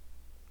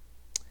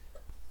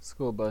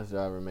 School bus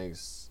driver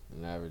makes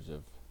an average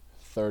of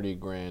 30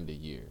 grand a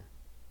year.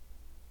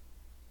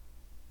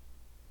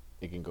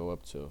 It can go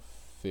up to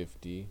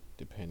 50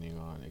 depending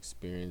on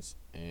experience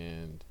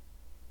and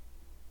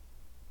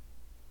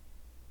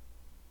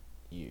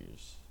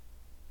years.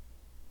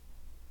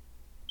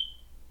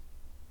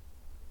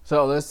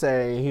 So let's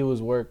say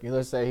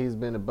let's say he's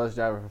been a bus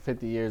driver for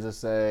 50 years. Let's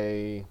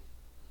say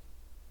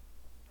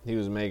he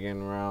was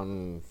making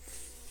around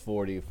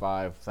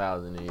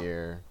 45,000 a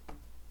year.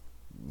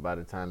 By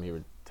the time he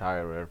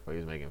retired or whatever, he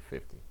was making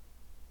 50.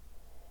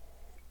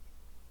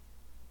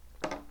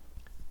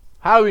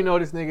 How do we know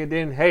this nigga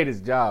didn't hate his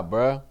job,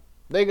 bruh?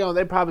 They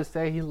probably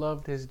say he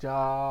loved his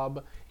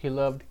job, he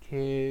loved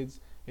kids,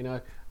 you know.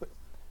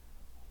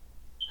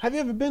 Have you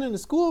ever been in a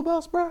school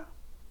bus, bruh?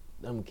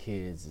 Them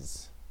kids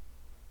is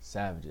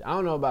savages. I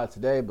don't know about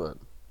today, but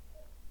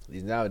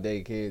these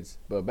nowadays kids.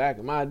 But back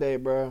in my day,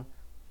 bro,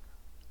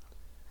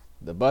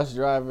 the bus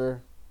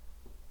driver.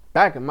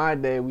 Back in my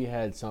day, we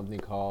had something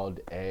called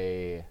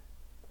a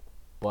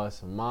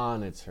bus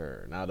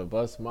monitor. Now, the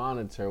bus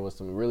monitor was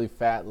some really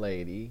fat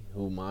lady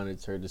who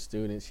monitored the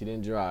students. She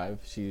didn't drive.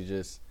 She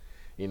just,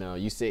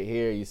 you sit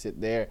here, you sit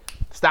there.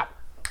 Stop.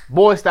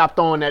 Boy, stop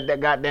throwing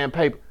that goddamn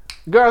paper.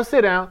 Girl,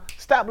 sit down.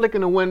 Stop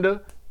licking the window.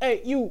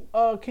 Hey, you,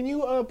 can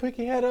you pick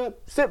your head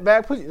up? Sit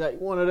back, put like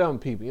one of them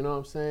people, you know what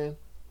I'm saying?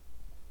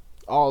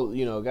 All,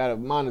 gotta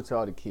monitor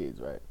all the kids,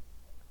 right?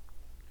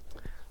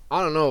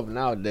 I don't know if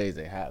nowadays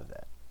they have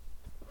that.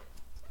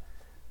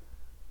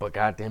 But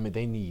goddamn it,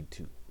 they need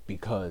to.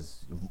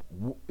 Because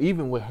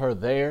even with her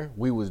there,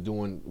 we was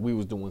doing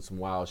some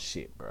wild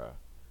shit, bro.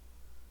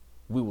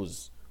 We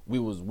was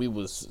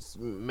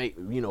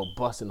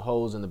busting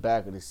holes in the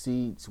back of the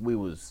seats. We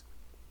was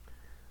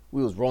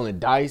rolling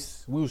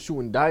dice. We was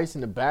shooting dice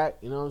in the back.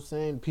 You know what I'm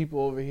saying? People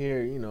over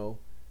here,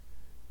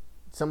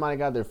 somebody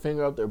got their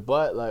finger up their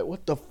butt. Like,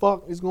 what the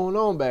fuck is going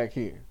on back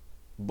here?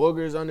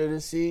 Boogers under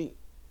the seat.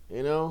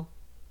 You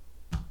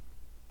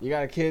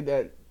got a kid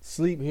that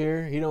sleep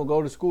here. He don't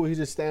go to school. He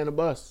just stay on the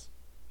bus.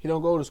 He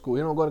don't go to school.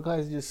 He don't go to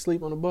class. He just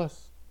sleep on the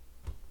bus.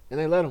 And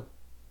they let him.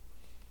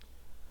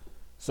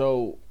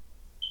 So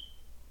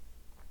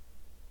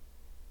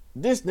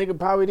this nigga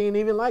probably didn't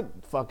even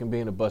like fucking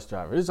being a bus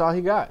driver. This is all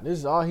he got. This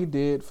is all he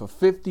did for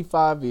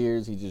 55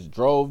 years. He just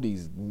drove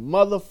these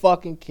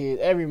motherfucking kids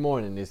every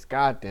morning. This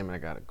goddamn it, I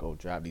gotta go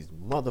drive these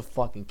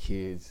motherfucking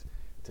kids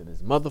to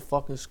this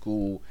motherfucking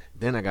school.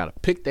 Then I gotta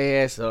pick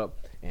their ass up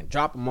and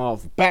drop them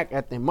off back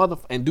at their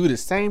and do the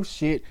same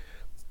shit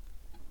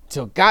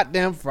till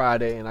goddamn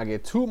Friday. And I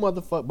get two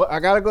motherfuckers. But I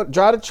gotta go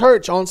drive to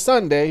church on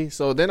Sunday.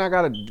 So then I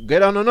gotta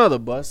get on another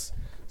bus.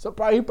 So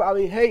he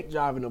probably hate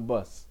driving a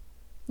bus.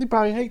 He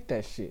probably hate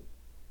that shit.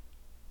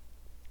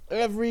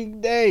 Every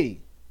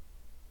day.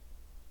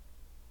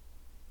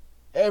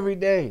 Every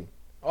day.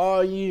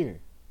 All year.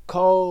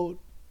 Cold,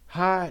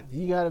 hot.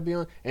 You gotta be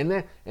on. And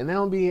they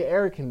don't be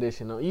air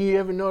conditioning. You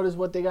ever notice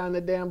what they got in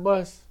the damn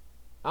bus?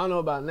 I don't know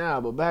about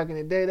now, but back in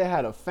the day they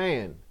had a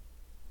fan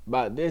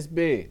about this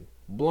big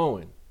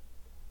blowing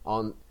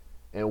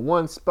in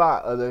one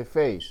spot of their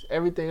face.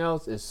 Everything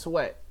else is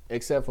sweat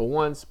except for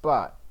one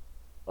spot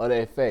of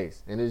their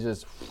face. And it's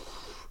just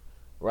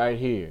right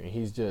here. And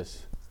he's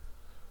just,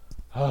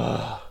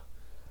 God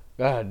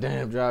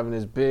damn, driving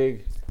this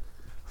big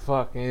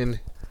fucking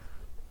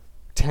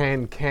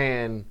tin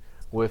can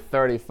with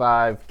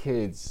 35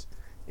 kids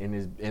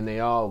and they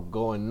all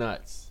going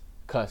nuts,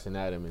 cussing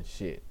at him and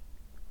shit.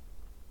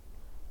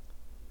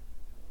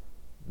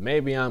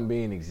 Maybe I'm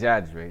being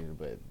exaggerated,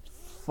 but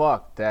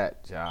fuck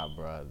that job,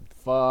 bro.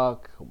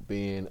 Fuck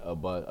being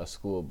a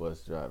school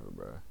bus driver,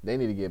 bro. They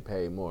need to get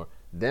paid more.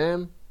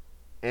 Them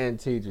and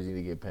teachers need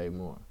to get paid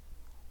more.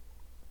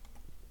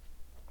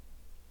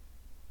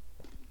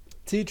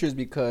 Teachers,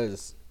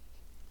 because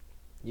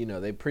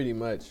they pretty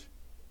much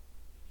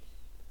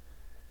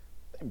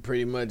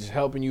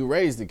helping you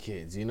raise the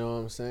kids, you know what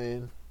I'm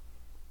saying?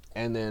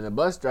 And then the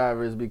bus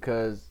drivers,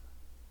 because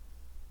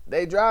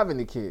they driving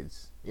the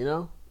kids,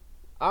 I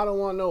don't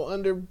want no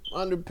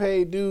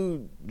underpaid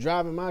dude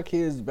driving my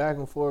kids back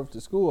and forth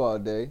to school all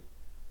day,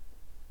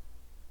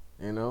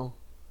 And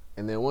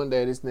then one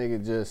day this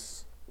nigga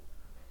just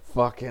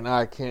fucking,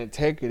 I can't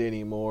take it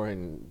anymore,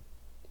 and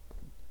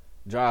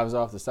drives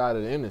off the side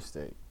of the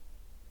interstate.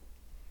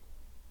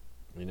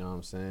 You know what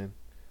I'm saying?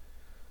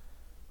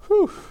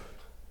 Whew.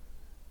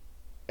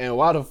 And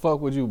why the fuck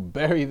would you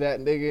bury that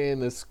nigga in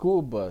the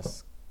school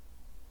bus?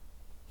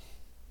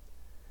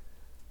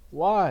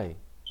 Why?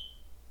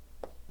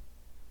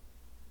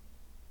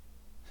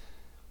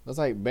 That's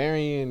like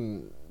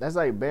burying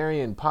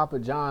Papa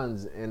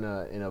John's in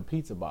a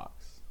pizza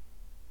box.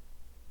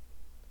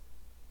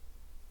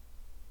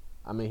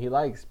 I mean,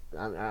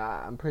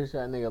 I'm pretty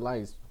sure that nigga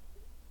likes,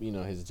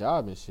 his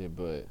job and shit,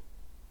 but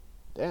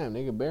damn,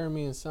 nigga, bury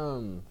me in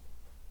some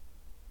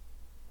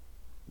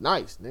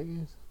nice,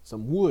 nigga.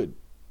 Some wood.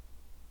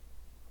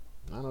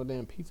 Not no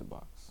damn pizza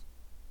box.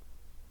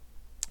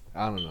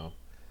 I don't know.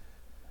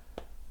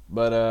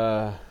 But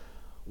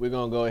we're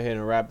gonna go ahead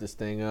and wrap this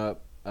thing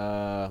up.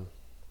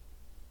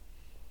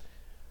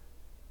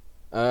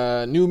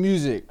 New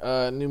music.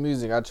 I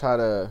try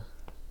to,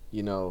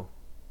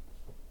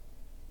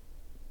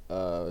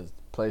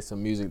 play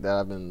some music that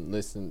I've been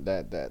listening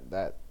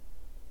that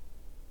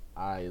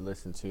I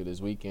listened to this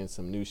weekend.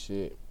 Some new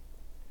shit.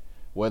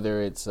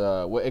 Whether it's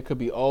it could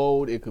be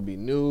old, it could be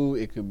new,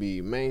 it could be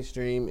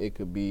mainstream, it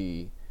could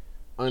be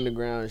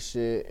underground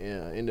shit,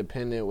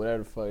 independent,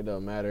 whatever the fuck. It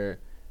don't matter.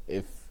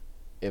 If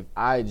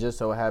I just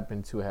so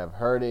happen to have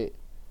heard it,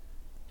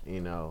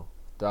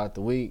 throughout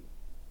the week,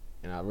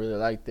 and I really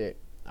liked it,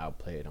 I'll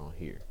play it on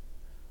here.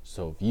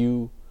 So if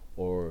you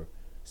or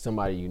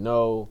somebody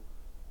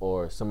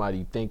or somebody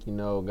you think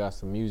got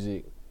some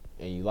music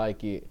and you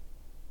like it,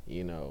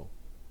 send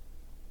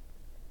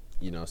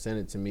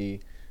it to me.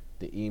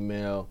 The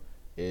email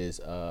is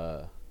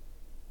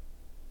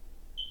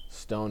stonereffect420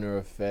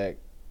 STONEREFFECT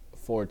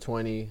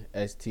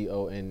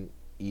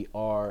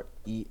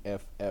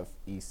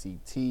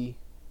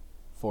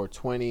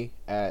 420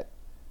 at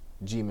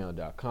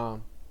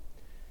gmail.com.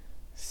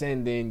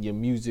 Send in your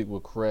music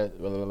request.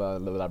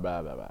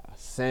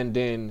 Send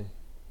in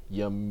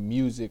your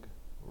music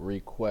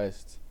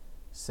request.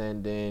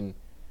 Send in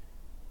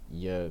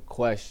your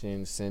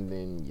questions. Send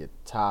in your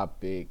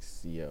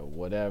topics. Your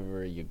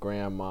whatever. Your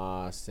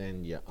grandma.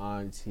 Send your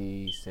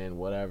auntie. Send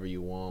whatever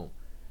you want.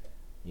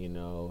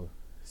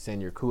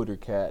 Send your cooter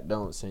cat.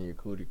 Don't send your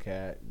cooter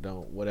cat.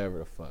 Don't whatever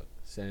the fuck.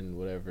 Send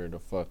whatever the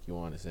fuck you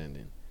want to send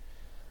in.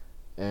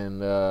 And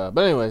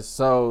but anyways,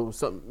 so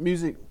some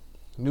music.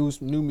 New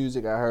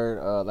music I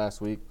heard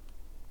last week.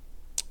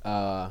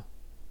 My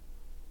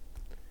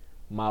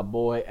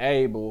boy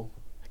Abel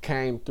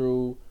came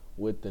through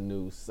with the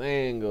new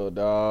single,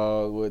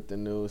 dog. With the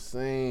new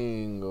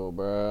single,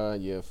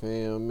 bruh. You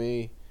feel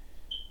me?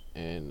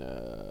 And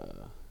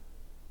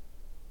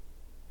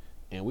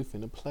we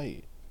finna play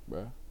it,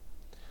 bruh.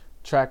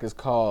 Track is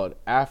called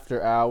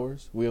After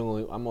Hours.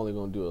 I'm only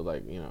gonna do it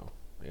like a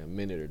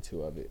minute or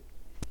two of it.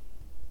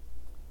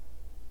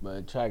 But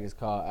the track is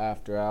called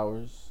After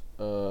Hours.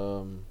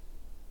 And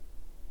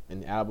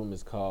the album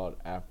is called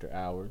After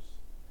Hours.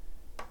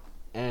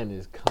 And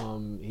he's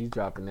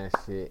dropping that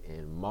shit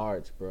in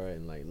March, bro,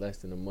 in like less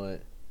than a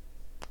month.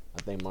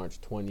 I think March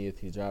 20th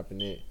he's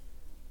dropping it.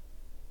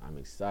 I'm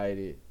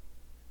excited.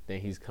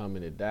 Then he's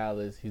coming to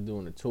Dallas. He's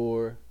doing a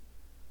tour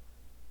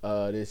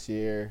this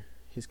year.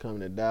 He's coming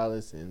to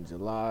Dallas in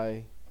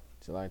July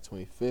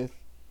 25th.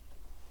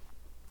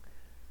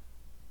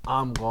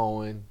 I'm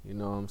going, you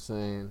know what I'm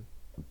saying?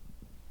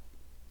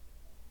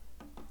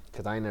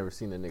 Because I ain't never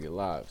seen a nigga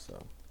live,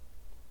 so.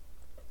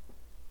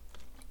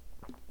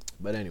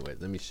 But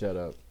anyways, let me shut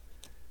up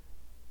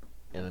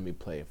and let me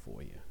play it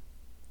for you.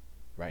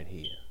 Right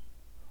here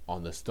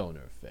on the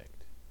Stoner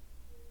Effect.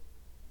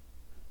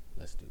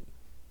 Let's do it.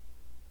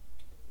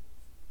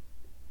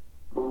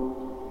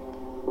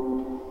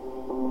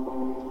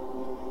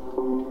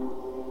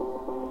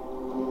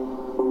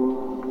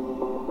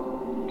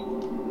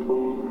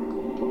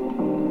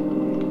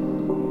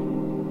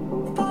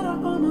 Thought I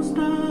almost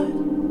died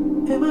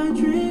in my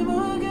dream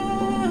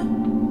again,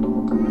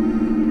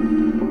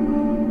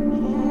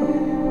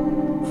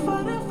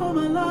 fighting for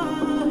my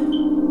life.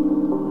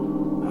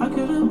 I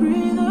couldn't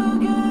breathe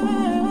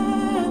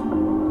again.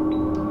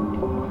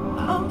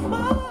 I'm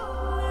fighting.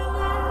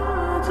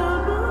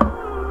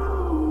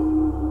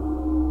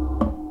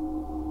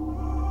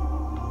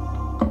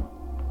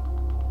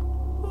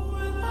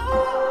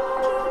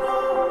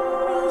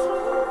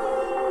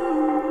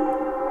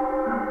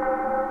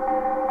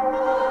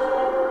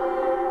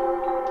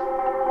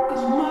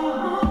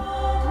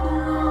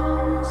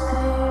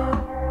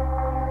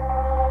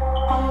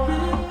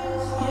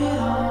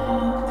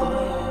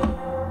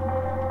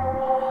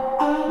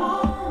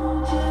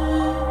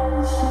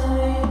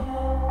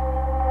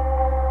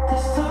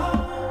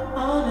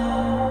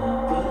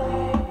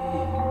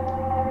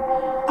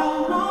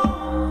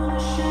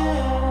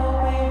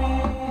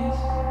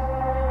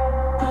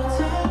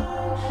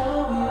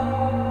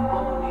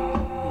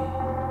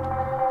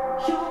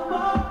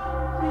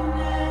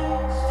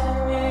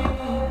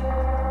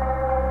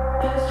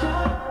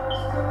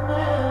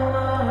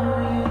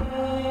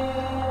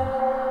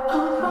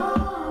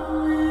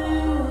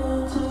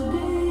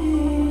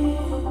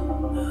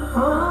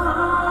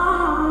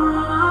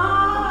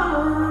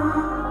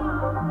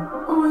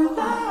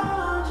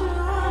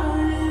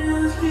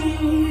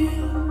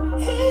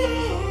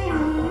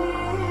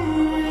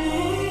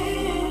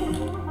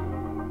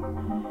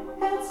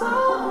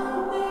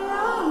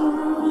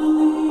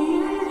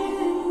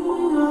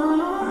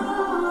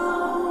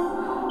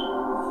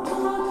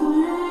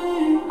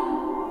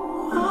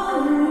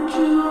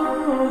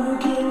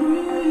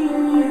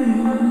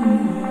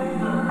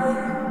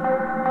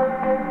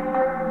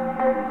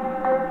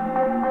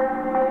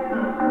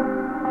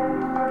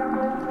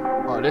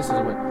 this is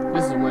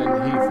when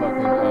he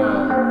fucking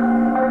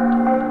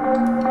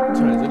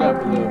turns it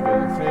up a little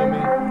bit. You feel me?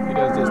 He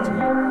does this to you.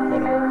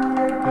 Hold on.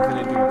 He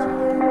finna do to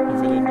you. He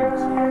finna do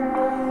to you.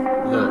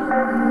 Look.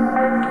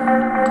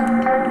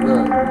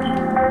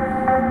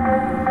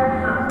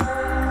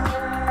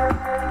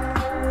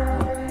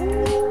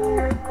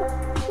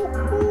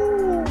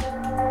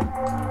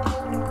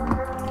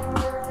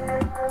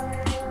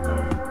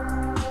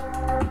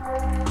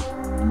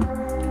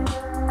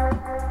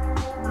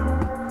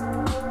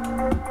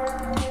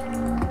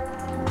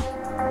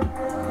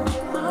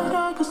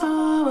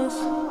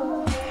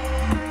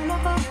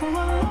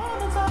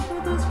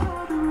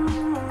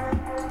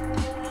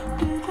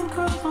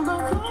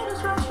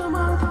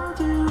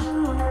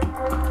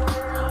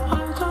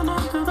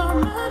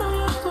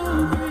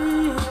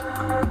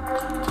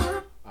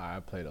 I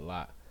played a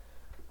lot.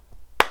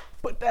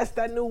 But that's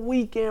that new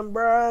weekend,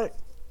 bro.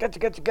 Gotcha.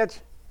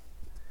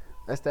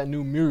 That's that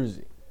new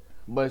music.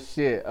 But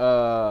shit,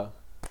 I'm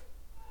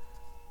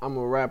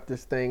gonna wrap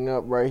this thing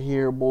up right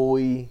here,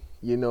 boy.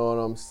 You know what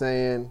I'm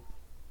saying?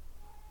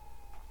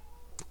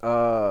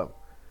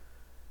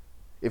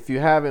 If you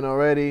haven't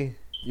already,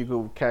 you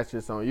can catch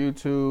this on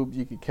YouTube.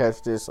 You can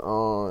catch this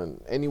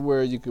on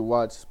anywhere you can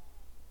watch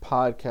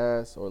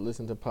podcasts or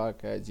listen to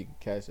podcasts. You can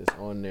catch this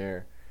on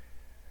there.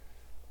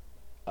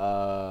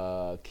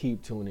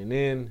 Keep tuning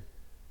in.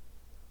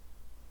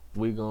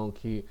 We gonna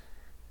keep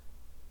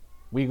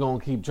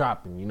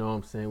dropping, you know what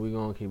I'm saying? We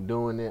gonna keep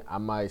doing it. I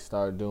might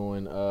start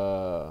doing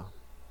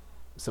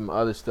some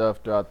other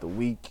stuff throughout the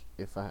week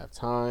if I have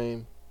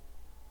time.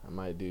 I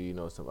might do, you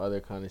know, some other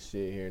kind of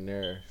shit here and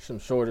there. Some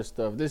shorter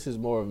stuff. This is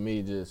more of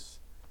me just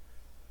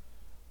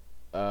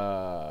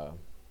kind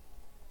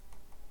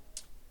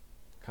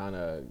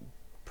of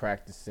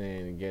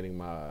practicing and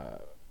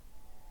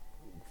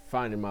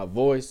finding my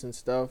voice and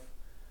stuff.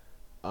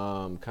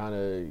 Kind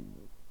of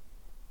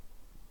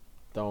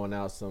throwing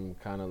out some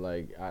kind of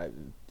like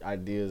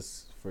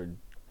ideas for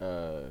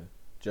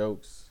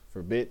jokes,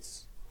 for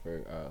bits,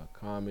 for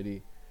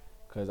comedy,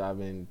 because I've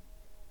been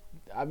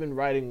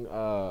writing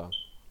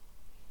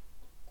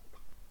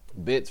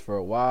bits for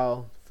a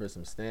while for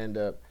some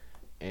stand-up,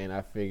 and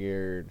I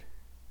figured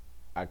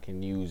I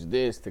can use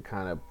this to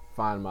kind of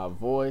find my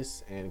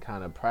voice and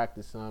kind of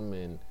practice them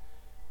and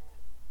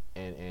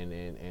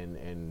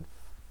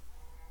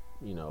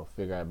you know,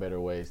 figure out better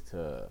ways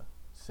to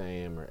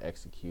say them or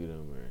execute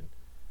them or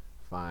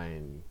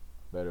find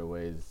better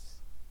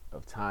ways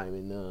of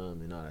timing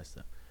them and all that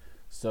stuff.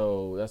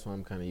 So that's what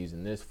I'm kind of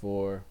using this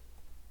for.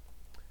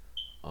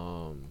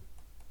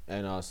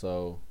 And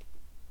also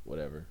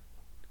whatever,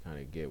 kind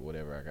of get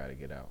whatever I got to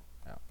get out.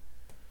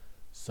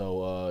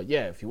 So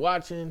yeah, if you're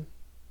watching,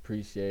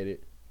 appreciate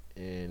it.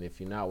 And if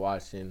you're not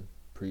watching,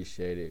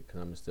 appreciate it,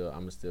 cuz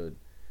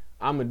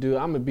I'm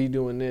gonna be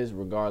doing this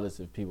regardless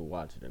if people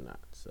watch it or not.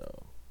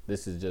 So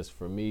this is just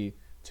for me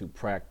to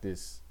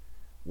practice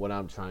what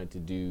I'm trying to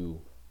do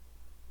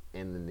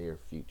in the near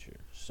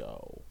future.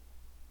 So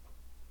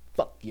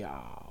fuck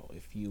y'all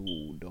if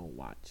you don't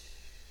watch.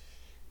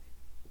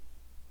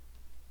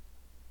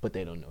 But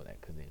they don't know that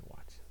because they ain't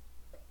watching.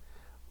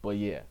 But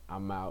yeah,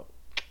 I'm out.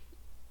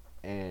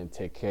 And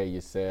take care of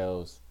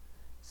yourselves.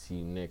 See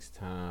you next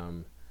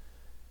time.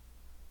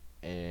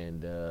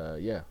 And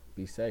yeah,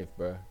 be safe,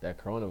 bro. That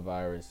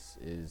coronavirus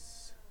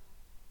is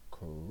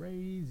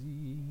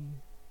crazy.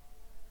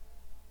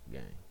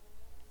 Gang.